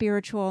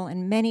spiritual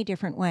in many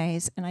different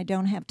ways, and I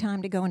don't have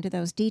time to go into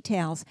those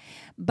details,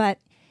 but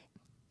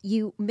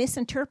you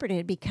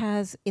misinterpreted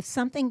because if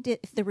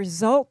the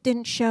result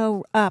didn't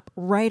show up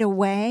right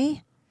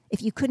away,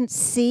 if you couldn't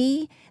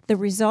see the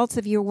results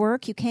of your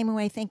work, you came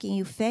away thinking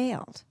you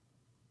failed.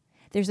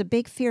 There's a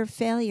big fear of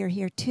failure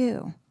here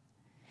too.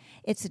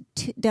 It's a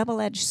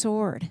double-edged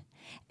sword.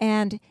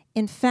 And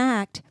in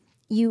fact,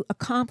 you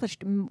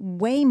accomplished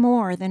way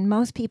more than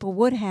most people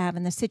would have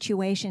in the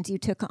situations you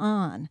took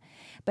on.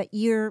 But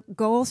your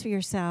goals for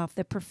yourself,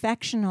 the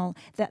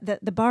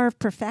bar of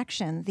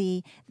perfection,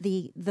 the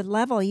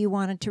level you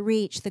wanted to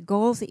reach, the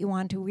goals that you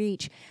wanted to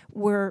reach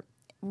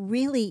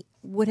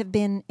would have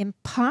been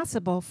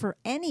impossible for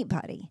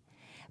anybody.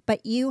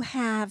 But you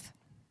have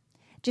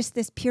just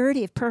this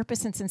purity of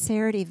purpose and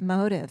sincerity of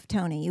motive,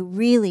 Tony. You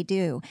really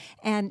do.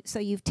 And so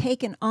you've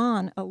taken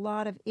on a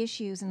lot of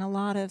issues and a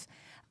lot of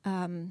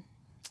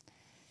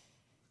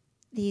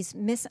these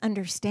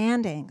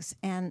misunderstandings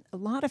and a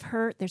lot of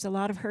hurt. There's a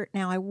lot of hurt.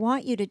 Now, I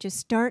want you to just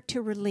start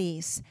to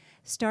release,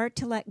 start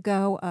to let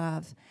go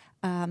of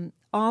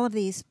all of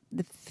these,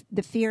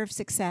 the fear of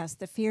success,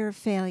 the fear of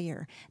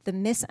failure, the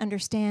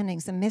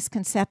misunderstandings, the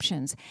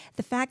misconceptions,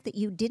 the fact that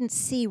you didn't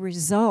see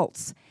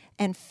results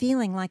and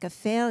feeling like a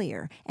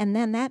failure. And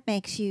then that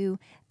makes you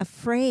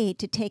afraid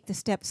to take the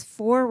steps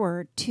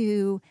forward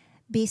to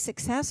be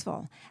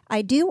successful.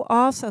 I do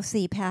also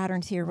see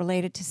patterns here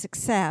related to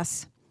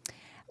success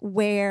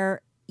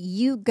where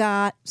you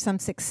got some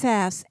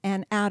success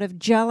and out of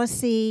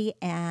jealousy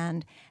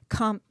and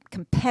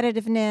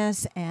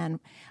competitiveness and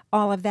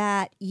all of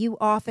that, you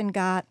often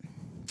got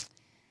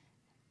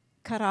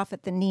cut off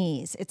at the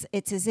knees.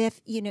 It's as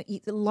if, a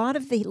lot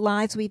of the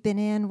lives we've been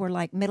in were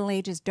like Middle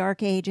Ages,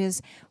 Dark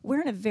Ages. We're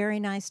in a very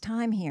nice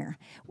time here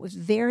with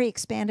very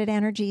expanded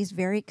energies,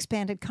 very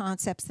expanded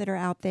concepts that are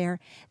out there.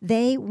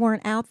 They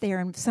weren't out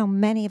there in so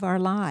many of our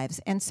lives.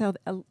 And so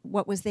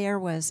what was there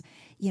was,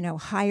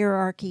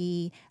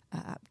 hierarchy,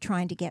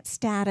 trying to get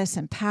status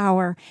and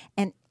power.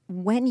 And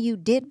when you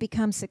did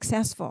become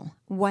successful,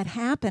 what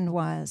happened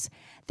was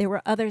there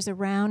were others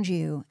around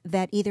you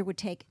that either would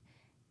take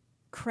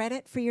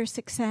credit for your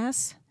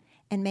success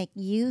and make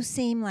you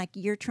seem like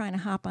you're trying to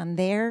hop on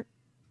their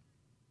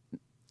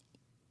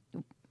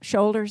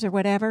shoulders or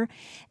whatever.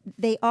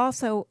 They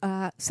also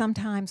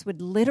sometimes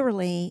would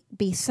literally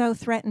be so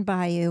threatened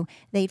by you,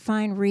 they'd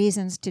find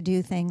reasons to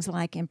do things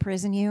like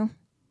imprison you,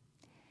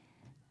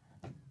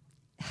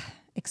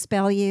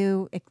 expel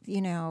you,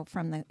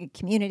 from the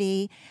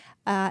community.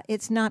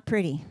 It's not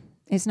pretty.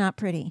 It's not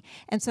pretty.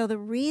 And so the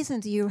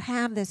reasons you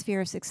have this fear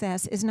of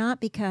success is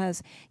not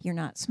because you're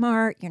not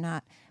smart, you're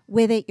not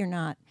with it,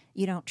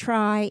 you don't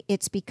try.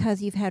 It's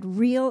because you've had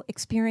real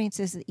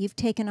experiences that you've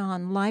taken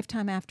on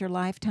lifetime after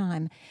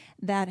lifetime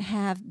that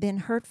have been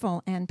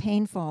hurtful and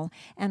painful.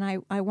 And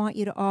I want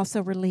you to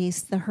also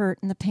release the hurt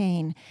and the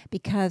pain,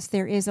 because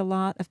there is a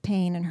lot of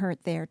pain and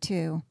hurt there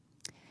too.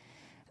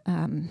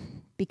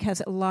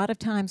 Because a lot of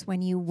times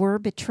when you were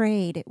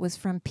betrayed, it was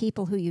from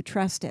people who you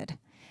trusted,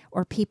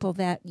 or people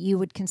that you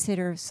would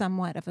consider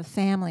somewhat of a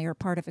family or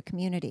part of a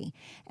community.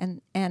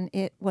 And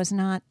it was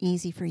not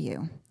easy for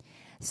you.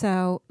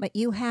 So, but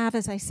you have,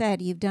 as I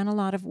said, you've done a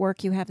lot of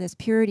work. You have this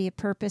purity of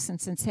purpose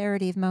and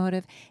sincerity of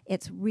motive.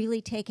 It's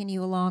really taken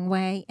you a long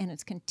way, and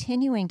it's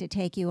continuing to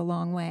take you a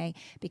long way,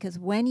 because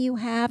when you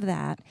have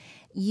that,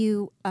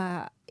 you,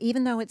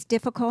 even though it's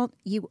difficult,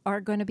 you are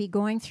going to be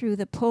going through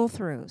the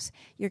pull-throughs.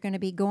 You're going to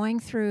be going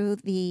through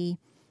the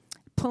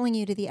pulling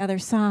you to the other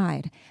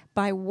side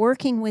by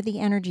working with the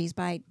energies,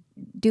 by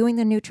doing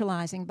the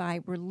neutralizing, by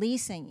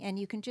releasing. And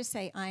you can just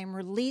say, I am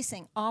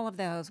releasing all of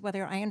those,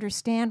 whether I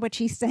understand what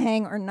she's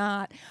saying or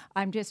not.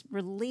 I'm just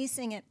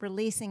releasing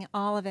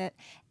all of it.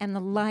 And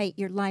the light,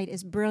 your light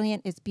is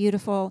brilliant, it's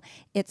beautiful,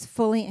 it's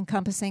fully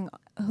encompassing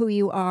who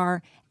you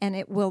are, and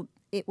it will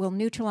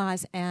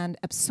neutralize and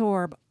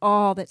absorb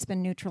all that's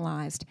been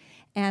neutralized.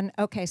 And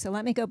okay, so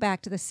let me go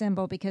back to the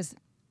symbol, because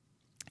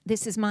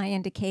this is my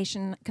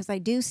indication, because I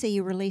do see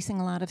you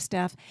releasing a lot of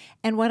stuff.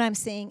 And what I'm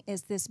seeing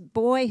is this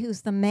boy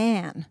who's the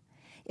man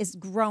is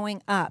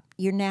growing up.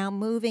 You're now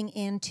moving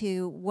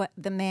into what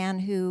the man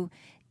who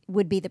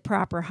would be the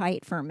proper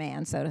height for a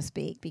man, so to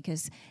speak,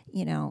 because,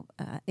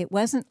 it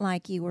wasn't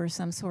like you were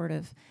some sort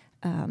of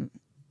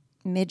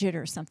midget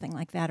or something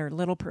like that, or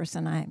little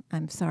person.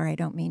 I'm sorry, I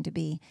don't mean to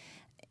be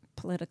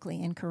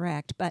politically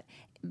incorrect, but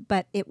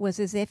it was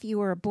as if you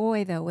were a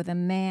boy, though, with a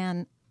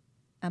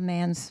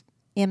man's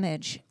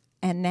image,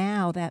 and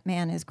now that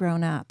man has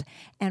grown up.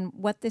 And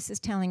what this is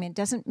telling me, it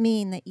doesn't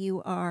mean that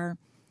you are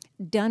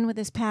done with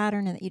this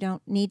pattern and that you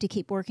don't need to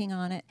keep working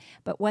on it,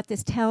 but what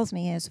this tells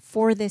me is,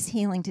 for this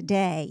healing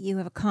today, you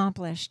have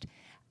accomplished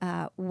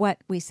what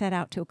we set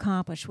out to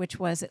accomplish, which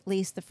was at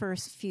least the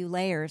first few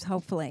layers,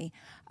 hopefully,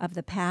 of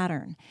the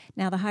pattern.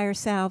 Now the higher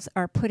selves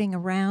are putting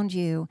around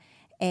you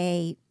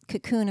a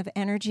cocoon of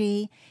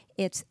energy.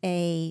 It's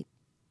a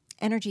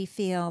energy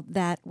field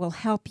that will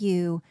help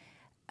you.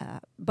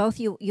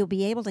 You'll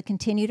be able to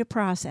continue to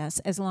process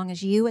as long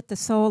as you at the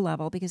soul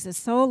level, because the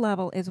soul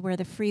level is where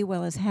the free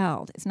will is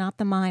held. It's not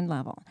the mind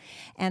level.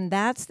 And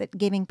that's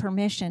giving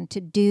permission to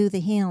do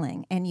the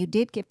healing. And you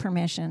did give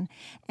permission.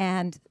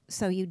 And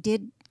so you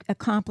did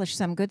accomplish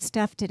some good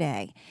stuff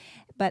today.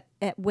 But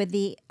with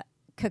the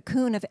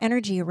cocoon of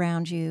energy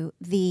around you,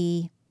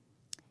 the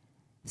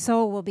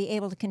soul will be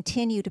able to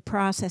continue to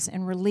process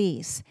and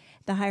release.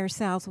 The higher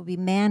selves will be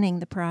manning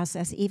the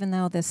process, even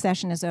though the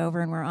session is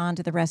over and we're on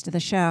to the rest of the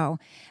show.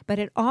 But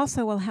it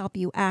also will help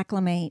you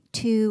acclimate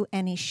to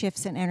any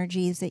shifts in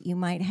energies that you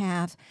might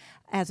have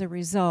as a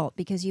result,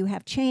 because you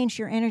have changed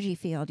your energy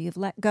field. You've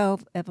let go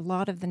of a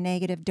lot of the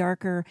negative,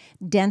 darker,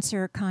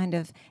 denser kind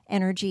of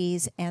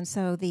energies, and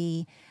so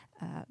the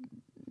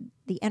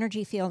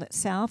energy field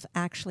itself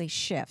actually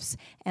shifts.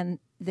 And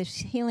this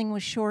healing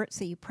was short,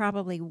 so you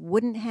probably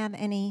wouldn't have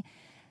any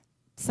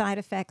side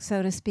effects,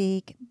 so to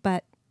speak,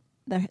 but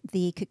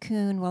the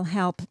cocoon will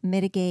help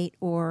mitigate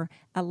or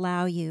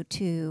allow you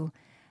to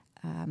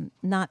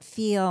not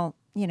feel,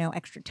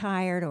 extra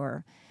tired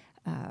or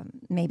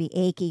maybe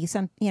achy.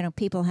 Some,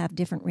 people have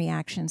different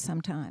reactions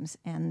sometimes,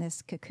 and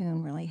this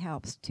cocoon really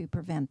helps to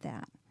prevent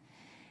that.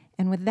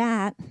 And with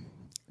that,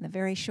 the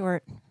very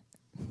short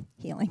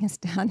healing is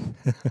done.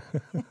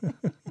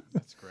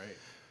 That's great.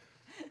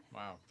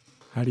 Wow.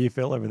 How do you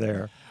feel over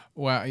there?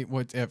 Well,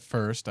 at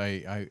first,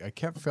 I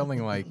kept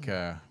feeling like,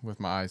 with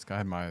my eyes, I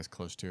had my eyes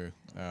closed too,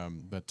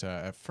 but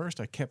at first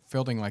I kept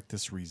feeling like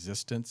this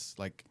resistance,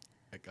 like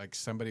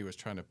somebody was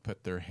trying to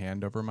put their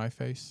hand over my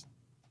face.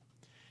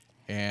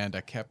 And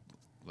I kept,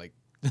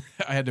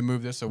 I had to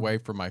move this away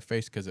from my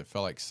face because it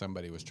felt like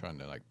somebody was trying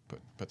to,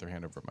 put their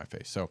hand over my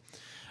face. So,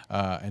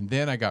 and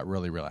then I got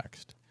really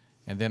relaxed.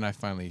 And then I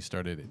finally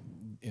started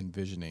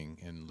envisioning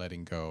and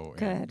letting go.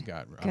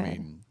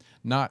 And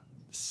not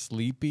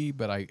sleepy,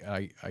 but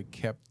I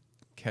kept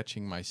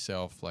catching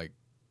myself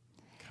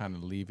kind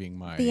of leaving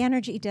my... The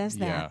energy does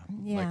that.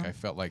 Yeah. I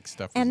felt like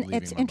stuff was leaving my body.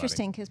 And it's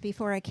interesting because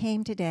before I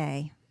came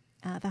today,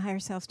 the higher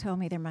selves told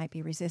me there might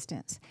be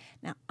resistance.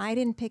 Now, I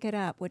didn't pick it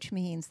up, which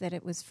means that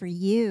it was for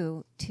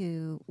you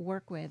to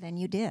work with, and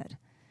you did.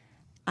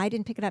 I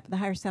didn't pick it up, but the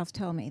higher selves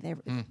told me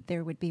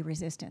there would be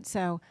resistance.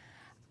 So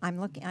I'm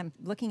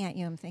looking at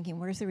you. I'm thinking,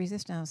 where's the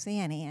resistance? I don't see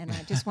any, and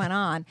I just went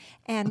on.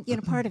 And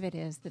part of it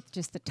is that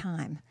just the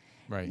time,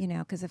 Right.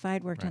 because if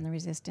I'd worked on Right. the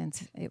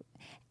resistance,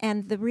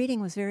 and the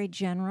reading was very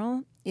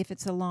general. If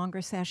it's a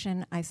longer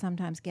session, I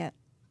sometimes get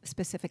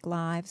specific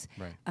lives,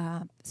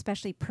 Right.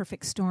 especially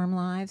perfect storm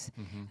lives.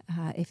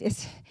 If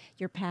it's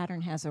your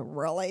pattern has a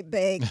really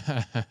big,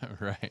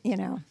 Right.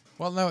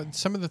 Well, no,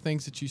 some of the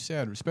things that you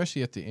said,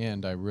 especially at the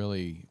end, I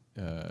really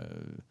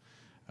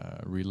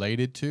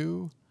related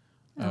to.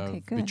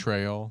 Okay, good.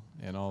 Betrayal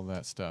and all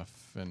that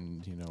stuff,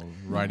 and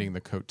riding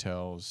the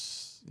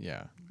coattails.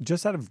 Yeah.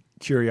 Just out of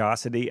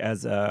curiosity,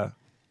 as a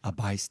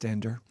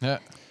bystander,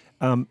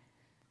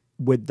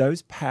 with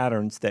those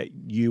patterns that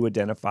you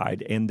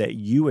identified and that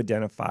you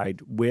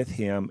identified with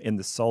him in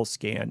the soul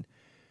scan,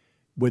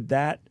 would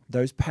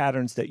those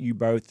patterns that you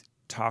both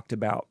talked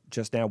about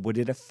just now, would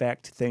it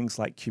affect things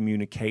like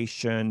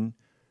communication,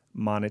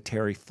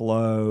 monetary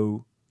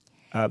flow,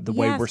 the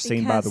way we're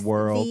seen by the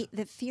world?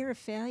 The fear of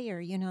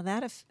failure,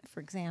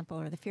 for example,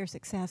 or the fear of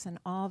success and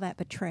all that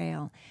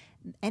betrayal,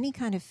 any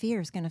kind of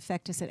fear is going to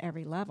affect us at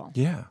every level.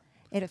 Yeah.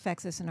 It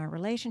affects us in our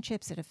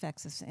relationships. It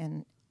affects us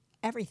in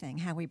everything,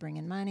 how we bring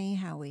in money,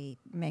 how we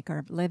make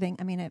our living.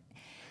 I mean,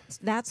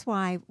 that's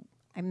why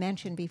I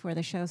mentioned before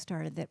the show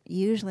started that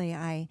usually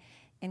I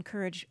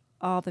encourage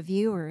all the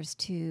viewers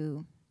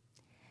to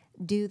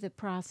do the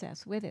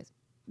process with it,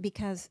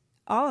 because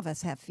all of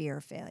us have fear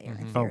of failure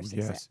and fear of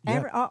success.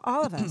 Yes.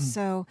 All of us.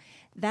 So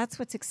that's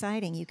what's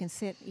exciting. You can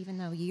sit, even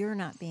though you're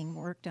not being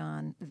worked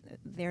on,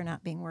 they're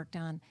not being worked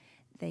on,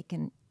 they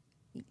can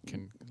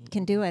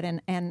do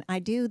it. And I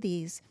do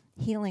these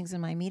healings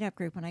in my meetup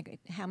group.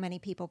 How many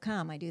people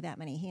come, I do that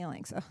many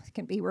healings. So it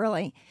can be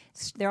really,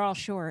 they're all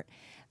short.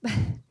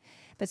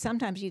 But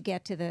sometimes you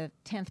get to the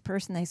 10th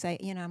person, they say,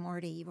 you've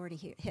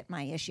already hit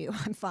my issue.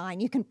 I'm fine.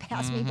 You can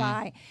pass me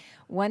by.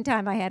 One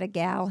time I had a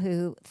gal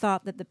who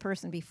thought that the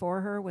person before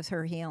her was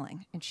her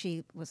healing, and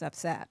she was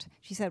upset.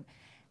 She said,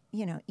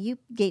 you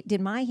did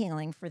my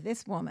healing for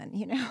this woman,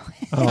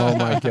 Oh,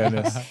 my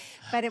goodness.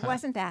 But it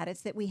wasn't that.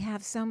 It's that we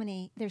have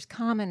there's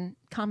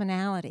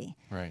commonality.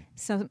 Right.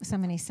 So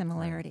many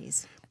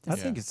similarities. I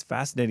think it's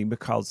fascinating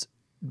because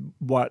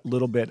what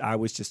little bit I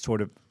was just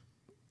sort of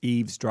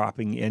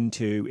eavesdropping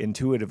into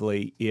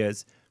intuitively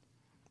is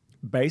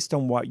based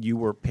on what you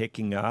were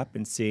picking up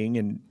and seeing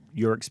in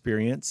your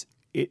experience,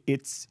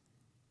 it's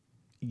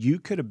you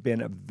could have been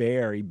a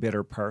very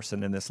bitter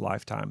person in this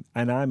lifetime,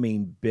 and I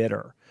mean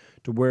bitter,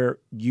 to where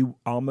you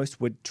almost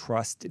would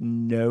trust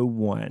no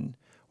one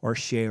or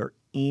share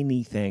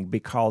anything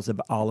because of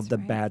all of the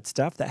bad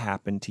stuff that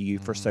happened to you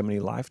for so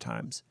many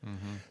lifetimes.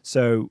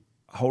 So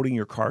holding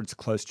your cards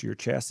close to your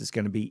chest is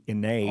going to be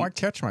innate. I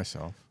catch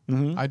myself.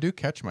 I do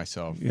catch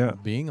myself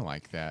being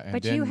like that. And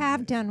but you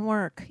have done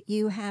work.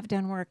 You have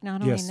done work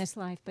not only in this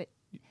life, but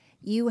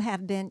you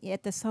have been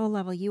at the soul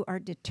level. You are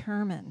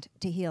determined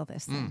to heal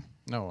this thing.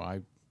 No,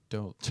 I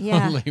don't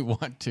totally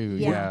want to.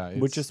 Yeah.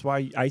 Which is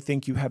why I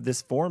think you have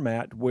this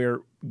format where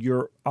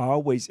you're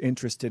always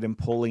interested in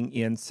pulling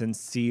in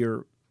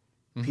sincere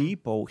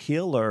people,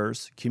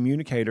 healers,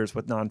 communicators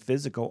with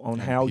non-physical on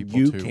And how people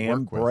you to can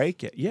work with.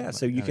 break it. Yeah,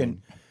 so you I can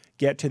mean,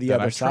 get to the that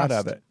other I side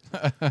of trust. it.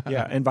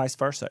 Yeah, and vice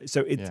versa.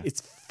 So it's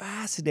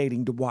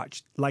fascinating to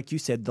watch, like you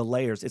said, the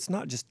layers. It's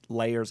not just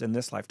layers in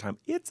this lifetime.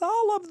 It's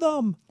all of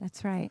them.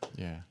 That's right.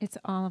 Yeah. It's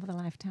all of the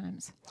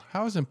lifetimes.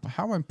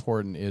 How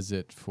important is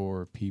it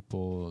for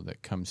people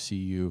that come see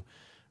you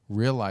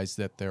realize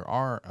that there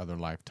are other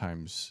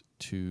lifetimes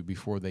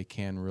before they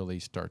can really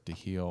start to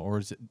heal,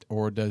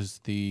 or does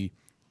the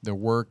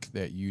work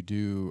that you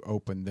do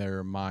open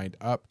their mind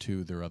up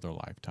to their other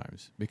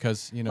lifetimes? Because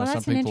some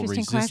that's an people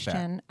interesting resist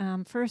question.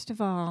 First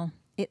of all,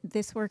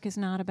 this work is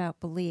not about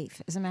belief.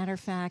 As a matter of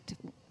fact,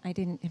 I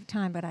didn't have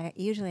time, but I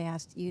usually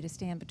ask you to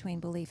stand between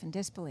belief and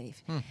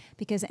disbelief.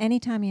 Because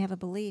anytime you have a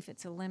belief,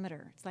 it's a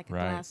limiter. It's like a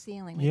glass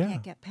ceiling we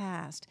can't get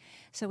past.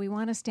 So we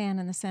want to stand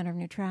in the center of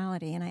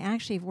neutrality. And I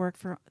actually have worked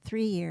for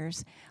 3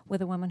 years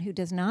with a woman who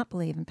does not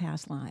believe in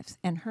past lives,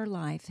 and her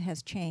life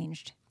has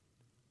changed.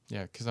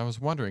 Yeah, because I was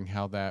wondering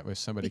how that, if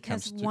somebody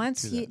comes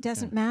to it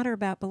doesn't matter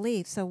about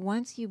belief. So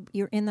once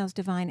you're in those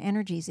divine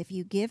energies, if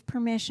you give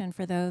permission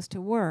for those to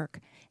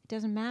work, it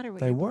doesn't matter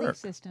what your belief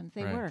system,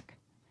 they work.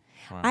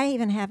 Wow. I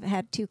even have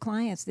had 2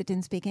 clients that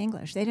didn't speak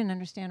English. They didn't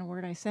understand a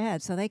word I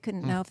said, so they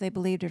couldn't know if they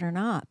believed it or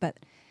not. But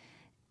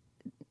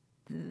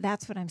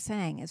that's what I'm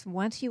saying, is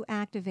once you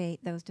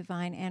activate those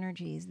divine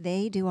energies,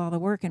 they do all the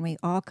work, and we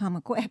all come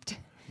equipped.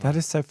 That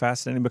is so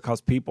fascinating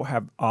because people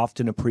have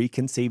often a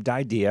preconceived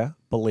idea,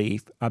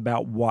 belief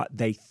about what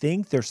they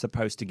think they're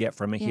supposed to get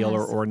from a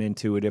healer or an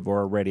intuitive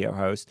or a radio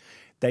host.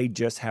 They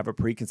just have a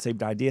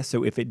preconceived idea.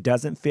 So if it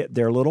doesn't fit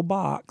their little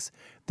box,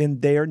 then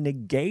they're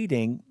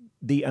negating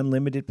the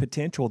unlimited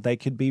potential they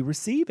could be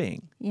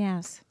receiving.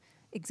 Yes,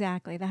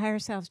 exactly. The higher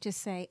selves just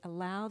say,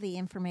 allow the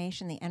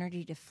information, the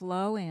energy to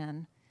flow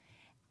in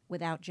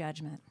without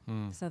judgment.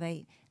 So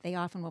they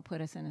often will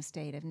put us in a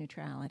state of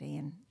neutrality,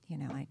 and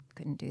I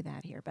couldn't do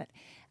that here, but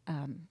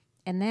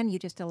and then you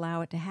just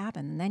allow it to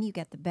happen, and then you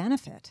get the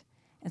benefit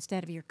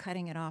instead of you're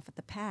cutting it off at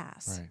the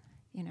pass. Right.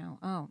 You know,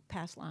 oh,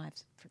 past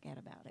lives, forget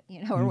about it,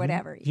 you know, or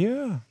whatever.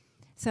 Yeah.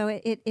 So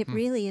it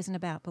really isn't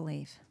about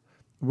belief.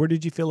 Where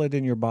did you feel it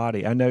in your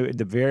body? I know at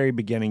the very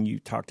beginning you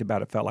talked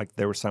about it felt like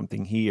there was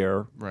something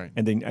here. Right.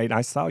 And then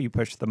I saw you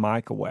push the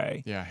mic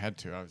away. Yeah, I had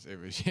to.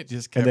 It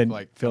just kept And then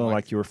like feeling I'm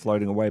like you were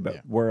floating away. But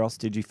Yeah. where else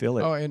did you feel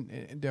it? Oh,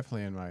 and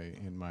definitely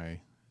in my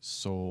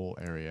soul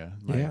area.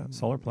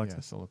 Solar plexus.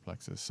 Yeah, solar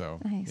plexus. So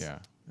Nice. yeah,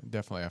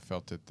 definitely I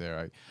felt it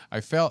there.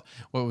 I felt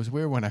what was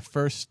weird when I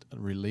first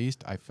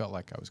released. I felt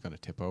like I was going to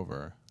tip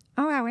over.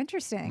 Oh, how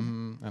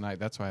interesting. And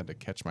that's why I had to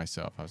catch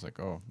myself. I was like,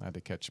 oh, I had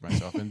to catch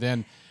myself. and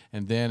then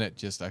it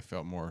just, I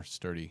felt more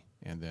sturdy.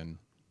 And then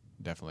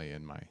definitely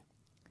in my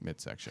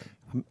midsection.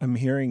 I'm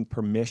hearing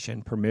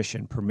permission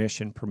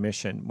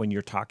when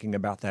you're talking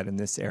about that in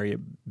this area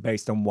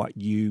based on what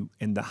you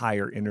and the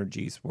higher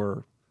energies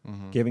were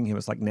giving him.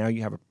 It's like now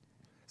you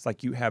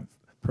have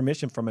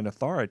permission from an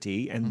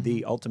authority and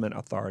the ultimate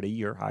authority,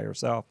 your higher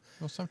self.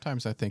 Well,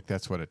 sometimes I think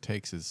that's what it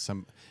takes is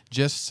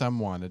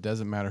someone, it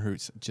doesn't matter who,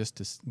 just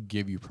to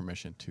give you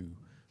permission to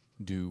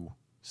do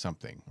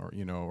something or,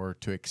 you know, or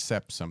to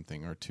accept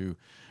something or to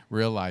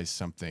realize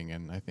something.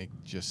 And I think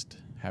just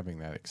having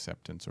that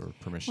acceptance or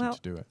permission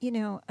to do it. You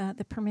know,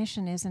 the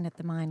permission isn't at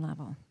the mind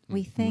level.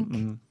 We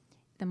think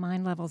the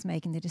mind level's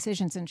making the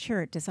decisions, and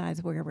sure, it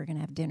decides where we're going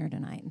to have dinner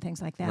tonight and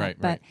things like that. Right,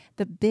 but right.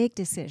 the big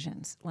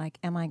decisions, like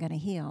am I going to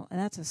heal,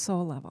 that's a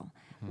soul level.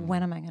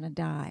 When am I going to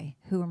die?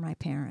 Who are my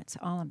parents?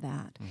 All of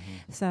that.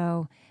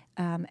 So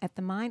at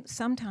the mind,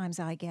 sometimes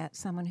I get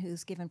someone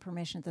who's given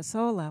permission at the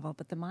soul level,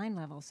 but the mind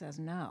level says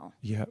no.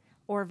 Yeah.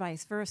 Or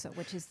vice versa,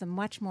 which is the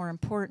much more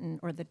important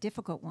or the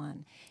difficult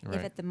one. Right.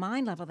 If at the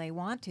mind level they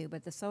want to,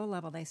 but the soul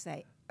level they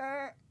say,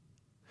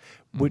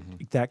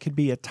 Would that could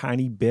be a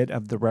tiny bit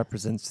of the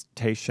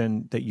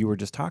representation that you were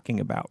just talking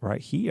about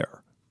right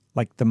here.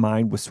 Like the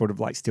mind was sort of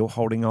like still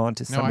holding on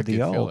to some I of the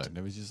could old. feel it.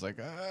 It was just like,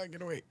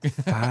 get away.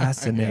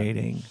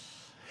 Fascinating.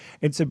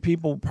 And so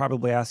people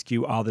probably ask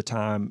you all the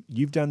time,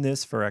 you've done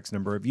this for X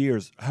number of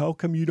years. How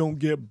come you don't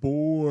get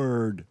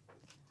bored?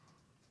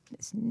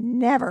 it's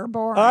never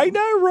boring. I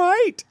know,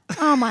 right?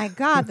 Oh my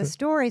God, the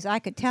stories I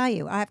could tell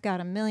you. I've got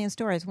a million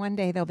stories. One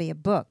day there'll be a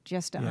book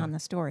just on the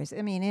stories.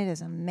 I mean, it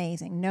is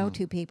amazing. No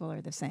two people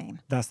are the same.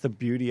 That's the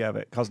beauty of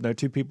it, because no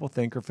two people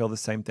think or feel the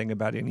same thing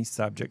about any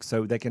subject.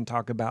 So they can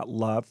talk about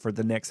love for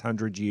the next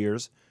 100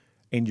 years,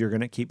 and you're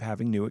going to keep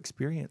having new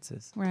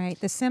experiences. Right.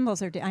 The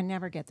symbols are. I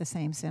never get the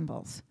same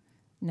symbols.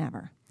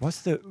 Never.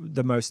 What's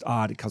the most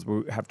odd, because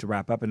we have to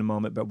wrap up in a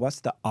moment, but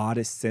what's the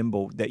oddest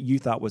symbol that you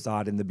thought was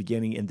odd in the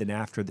beginning, and then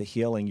after the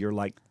healing, you're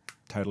like,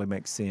 totally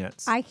makes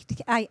sense? I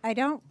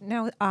don't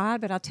know odd,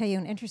 but I'll tell you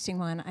an interesting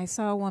one. I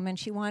saw a woman,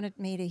 she wanted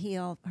me to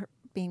heal her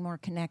being more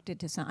connected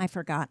to something. I've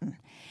forgotten.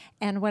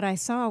 And what I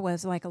saw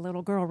was like a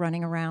little girl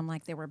running around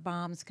like there were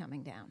bombs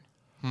coming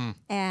down.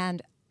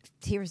 And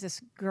here's this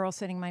girl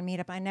sitting in my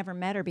meetup. I never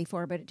met her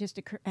before, but it just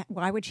occurred,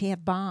 why would she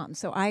have bombs?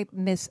 So I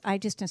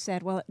just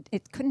said, well,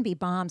 it couldn't be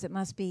bombs. It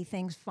must be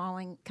things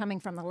coming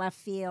from the left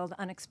field,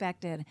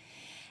 unexpected.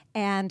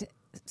 And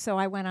so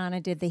I went on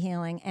and did the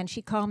healing. And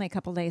she called me a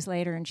couple days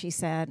later and she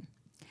said,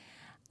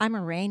 I'm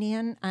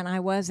Iranian and I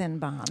was in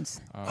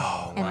bombs.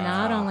 Oh, and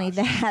not only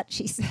that,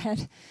 she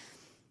said,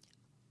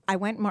 I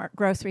went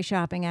grocery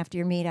shopping after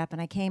your meetup and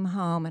I came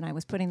home and I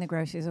was putting the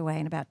groceries away.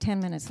 And about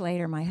 10 minutes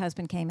later, my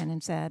husband came in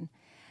and said,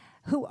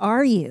 who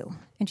are you?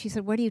 And she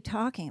said, what are you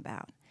talking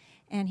about?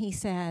 And he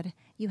said,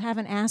 you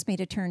haven't asked me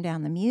to turn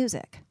down the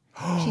music.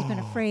 She's been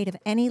afraid of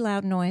any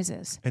loud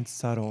noises. And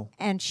subtle.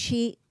 And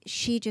she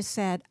just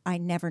said, I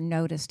never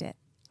noticed it.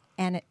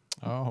 And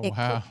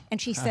wow. And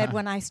she said,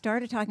 when I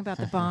started talking about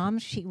the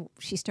bombs,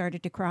 she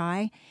started to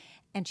cry.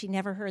 And she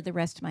never heard the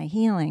rest of my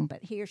healing.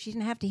 But here, she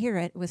didn't have to hear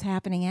it. It was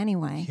happening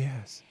anyway.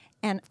 Yes.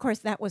 And, of course,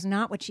 that was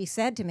not what she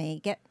said to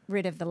me, get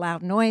rid of the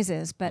loud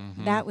noises. But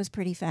that was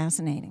pretty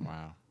fascinating.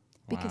 Wow.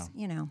 Because,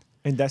 you know.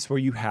 And that's where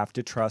you have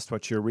to trust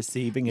what you're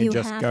receiving and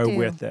just go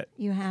with it.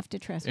 You have to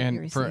trust what you're And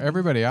receiving. for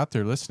everybody out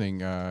there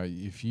listening,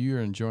 if you're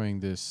enjoying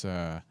this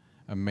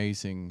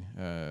amazing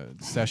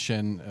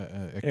session,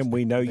 And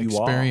we know you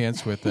are.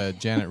 experience with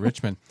Janet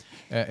Richmond,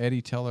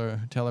 Eddie, tell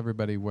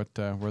everybody where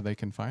they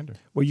can find her.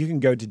 Well, you can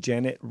go to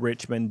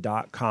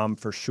janetrichmond.com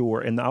for sure.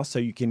 And also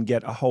you can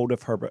get a hold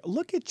of her. But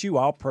look at you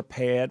all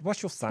prepared.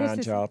 What's your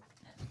sign job?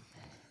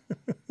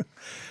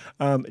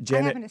 Janet,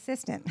 I have an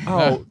assistant.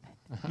 Oh,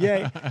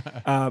 yeah.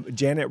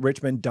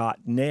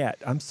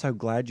 JanetRichmond.net. I'm so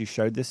glad you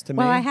showed this to me.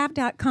 Well, I have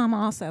 .com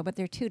also, but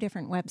they're two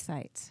different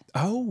websites.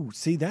 Oh,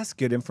 see, that's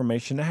good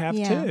information to have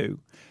Yeah. too.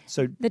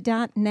 So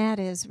The .net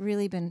has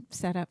really been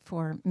set up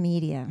for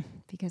media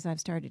because I've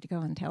started to go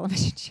on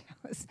television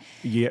shows.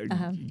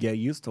 yeah, get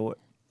used to it,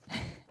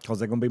 because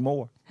they're going to be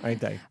more,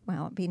 ain't they?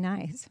 Well, it'd be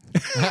nice.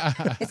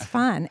 It's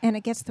fun, and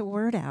it gets the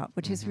word out,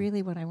 which is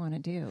really what I want to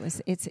do.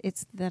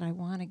 It's that I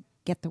want to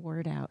get the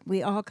word out.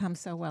 We all come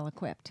so well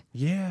equipped.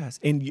 Yes,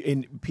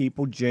 and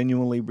people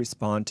genuinely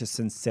respond to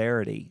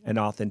sincerity and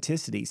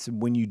authenticity. So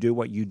when you do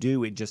what you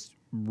do, it just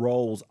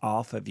rolls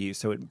off of you,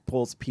 so it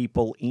pulls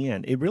people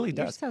in. It really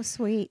You're does. so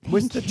sweet.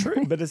 It's the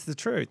truth, but it's the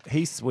truth.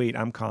 He's sweet.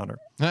 I'm Connor.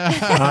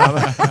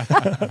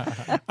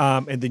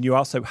 And then you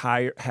also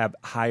have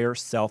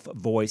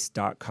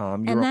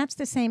higherselfvoice.com. And that's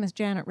the same as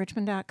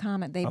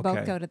JanetRichmond.com. They both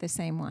Okay. go to the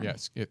same one.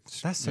 Yes,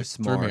 That's so it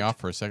threw me smart. off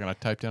for a second. I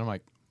typed in. I'm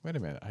like, wait a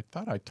minute. I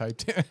thought I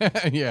typed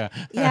in. Yeah.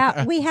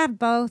 Yeah, we have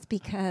both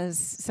because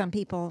some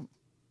people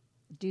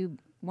do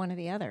one or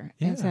the other.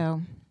 Yeah. And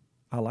so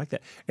I like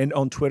that. And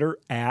on Twitter,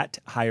 at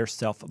Higher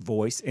Self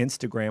Voice,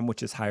 Instagram,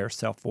 which is Higher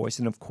Self Voice,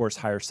 and of course,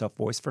 Higher Self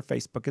Voice for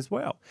Facebook as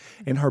well.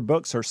 And her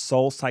books are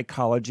Soul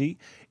Psychology.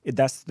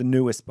 That's the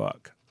newest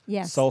book.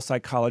 Yes. Soul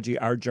Psychology,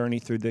 Our Journey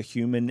Through the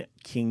Human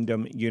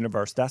Kingdom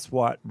Universe. That's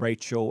what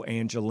Rachel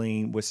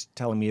Angeline was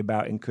telling me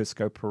about in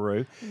Cusco,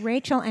 Peru.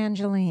 Rachel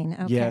Angeline.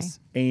 Okay. Yes.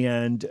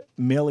 And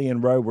Millie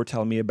and Roe were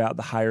telling me about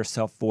the Higher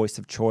Self Voice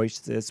of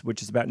Choices,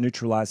 which is about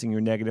neutralizing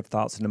your negative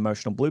thoughts and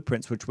emotional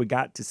blueprints, which we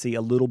got to see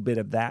a little bit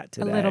of that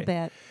today. A little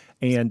bit.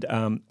 And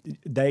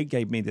they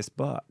gave me this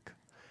book.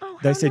 Oh,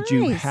 They how said,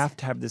 you nice. have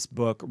to have this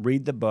book,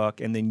 read the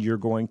book, and then you're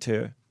going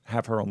to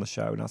have her on the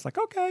show. And I was like,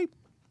 okay.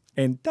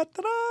 And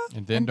da-da-da.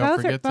 And then And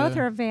don't forget both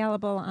are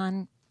available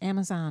on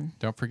Amazon.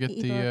 don't forget the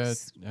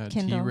ebooks,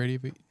 Kindle.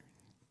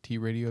 T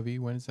Radio V.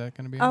 When is that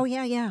going to be? Oh,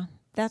 yeah.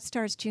 That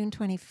starts June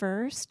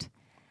 21st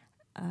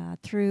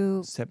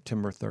through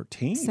September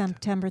 13th.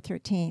 September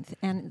 13th.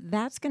 And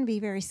that's going to be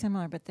very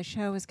similar, but the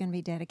show is going to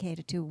be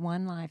dedicated to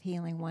one live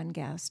healing, one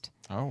guest.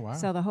 Oh, wow.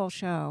 So the whole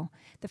show.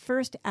 The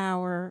first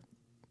hour,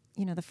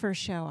 the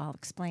first show, I'll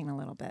explain a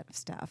little bit of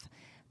stuff.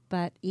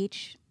 But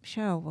each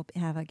show will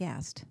have a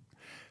guest.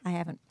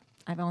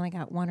 I've only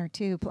got one or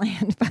two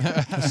planned.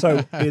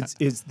 So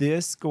is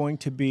this going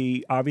to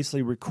be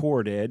obviously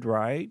recorded,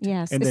 right?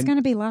 Yes, And it's then, going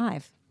to be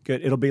live.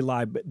 good. It'll be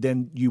live, but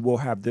then you will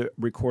have the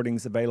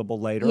recordings available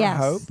later, Yes, I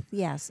hope.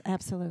 yes,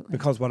 absolutely.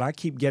 Because what I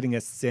keep getting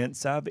a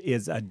sense of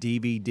is a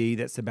DVD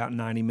that's about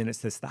 90 minutes.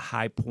 That's the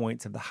high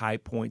points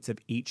of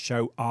each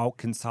show, all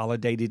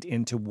consolidated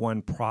into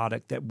one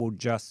product that will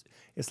just,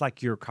 it's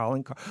like you're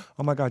calling,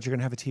 oh my God, you're going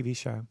to have a TV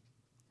show.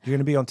 You're going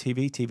to be on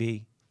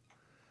TV.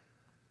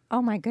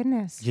 Oh my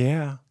goodness.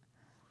 Yeah.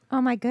 Oh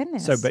my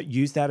goodness. So, but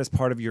use that as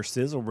part of your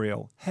sizzle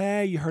reel.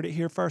 Hey, you heard it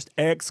here first.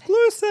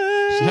 Exclusive.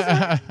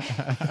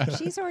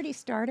 She's already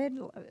started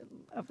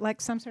like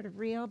some sort of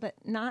reel, but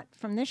not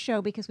from this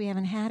show because we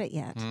haven't had it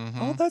yet.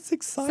 Oh, that's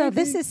exciting. So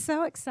this is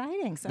so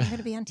exciting. So I'm going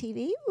to be on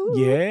TV. Ooh.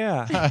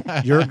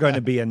 Yeah, you're going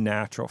to be a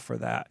natural for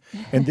that.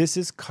 And this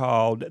is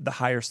called the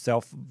host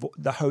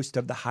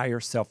of the Higher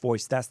Self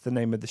Voice. That's the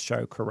name of the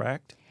show,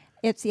 correct?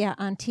 It's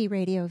on T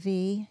Radio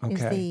V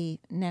is Okay. the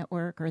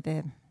network or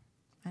the,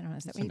 I don't know,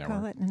 is that what you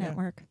call it? The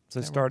network.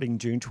 So starting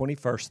June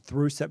 21st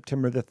through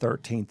September the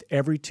 13th,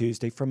 every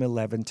Tuesday from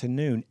 11 to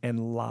noon,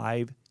 and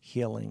live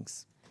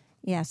healings.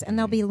 Yes, and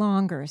they'll be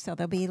longer, so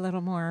they'll be a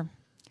little more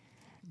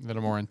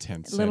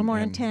intense. a little more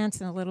and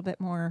intense and a little bit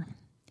more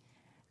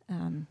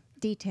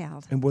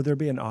detailed. And will there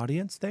be an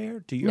audience there?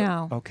 Do you?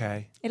 No.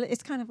 Okay.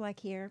 It's kind of like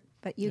here,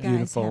 but you guys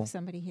Beautiful. have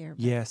somebody here.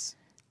 Yes.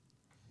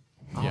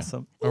 Yeah.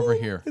 Awesome. Over Ooh,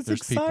 here, it's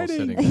there's people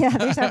exciting. sitting. Yeah,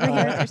 there's over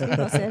here. There's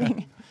people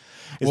sitting.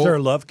 Is Well- there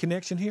a love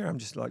connection here? I'm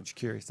just like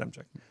curious. I'm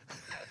joking.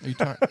 You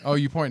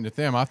pointing at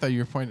them. I thought you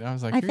were pointing. I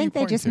was like, I who are think you they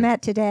pointing just to?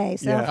 met today,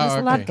 so Yeah. if it's Oh,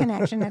 a love okay.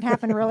 connection. It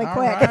happened really All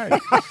quick. right.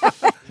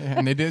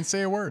 And they didn't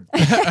say a word.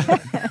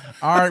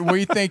 All right.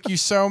 We thank you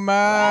so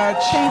much.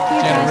 Thank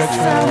you Janet guys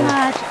Richmond. so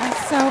much. I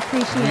so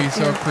appreciate We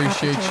so your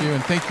appreciate opportunity. you,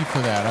 and thank you for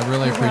that. I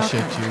really You're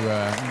appreciate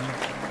welcome. you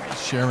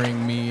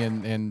sharing me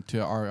and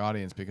to our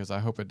audience, because I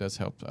hope it does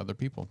help other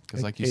people.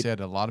 Because like you said,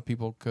 a lot of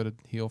people could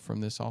heal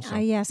from this also.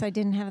 Yes, I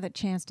didn't have the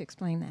chance to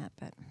explain that,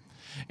 but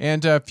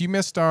And if you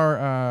missed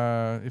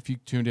if you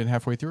tuned in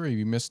halfway through, or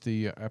you missed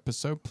the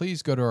episode,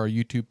 please go to our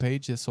YouTube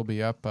page. This will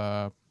be up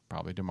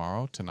probably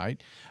tomorrow,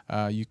 tonight.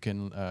 You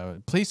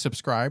can please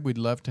subscribe. We'd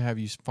love to have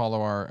you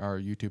follow our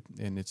YouTube,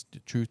 and it's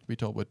Truth Be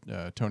Told with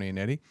Tony and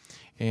Eddie,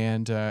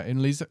 and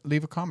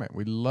leave a comment.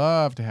 We'd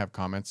love to have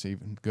comments,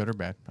 even good or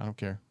bad. I don't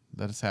care.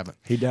 Let us have it.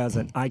 He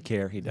doesn't. I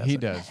care. He doesn't. He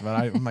does, but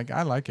I'm like,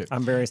 I like it.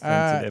 I'm very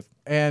sensitive.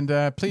 And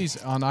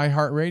please, on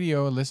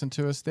iHeartRadio, listen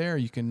to us there.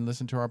 You can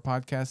listen to our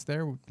podcast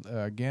there.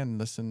 Again,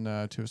 listen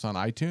to us on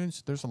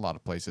iTunes. There's a lot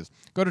of places.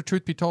 Go to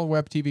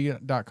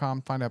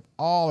truthbetolwebtv.com. Find out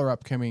all our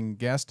upcoming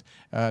guests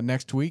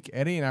next week.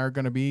 Eddie and I are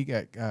going to be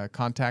at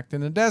Contact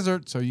in the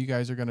Desert, so you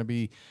guys are going to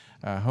be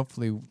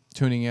hopefully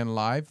tuning in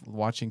live,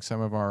 watching some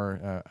of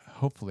our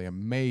hopefully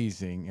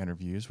amazing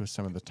interviews with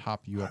some of the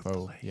top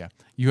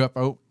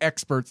UFO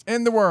experts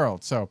in the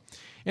world. So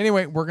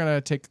anyway, we're going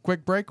to take a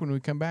quick break. When we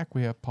come back,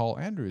 we have Paul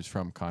Andrews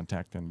from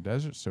Contact in the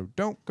Desert. So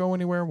don't go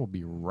anywhere. We'll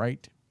be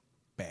right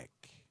back.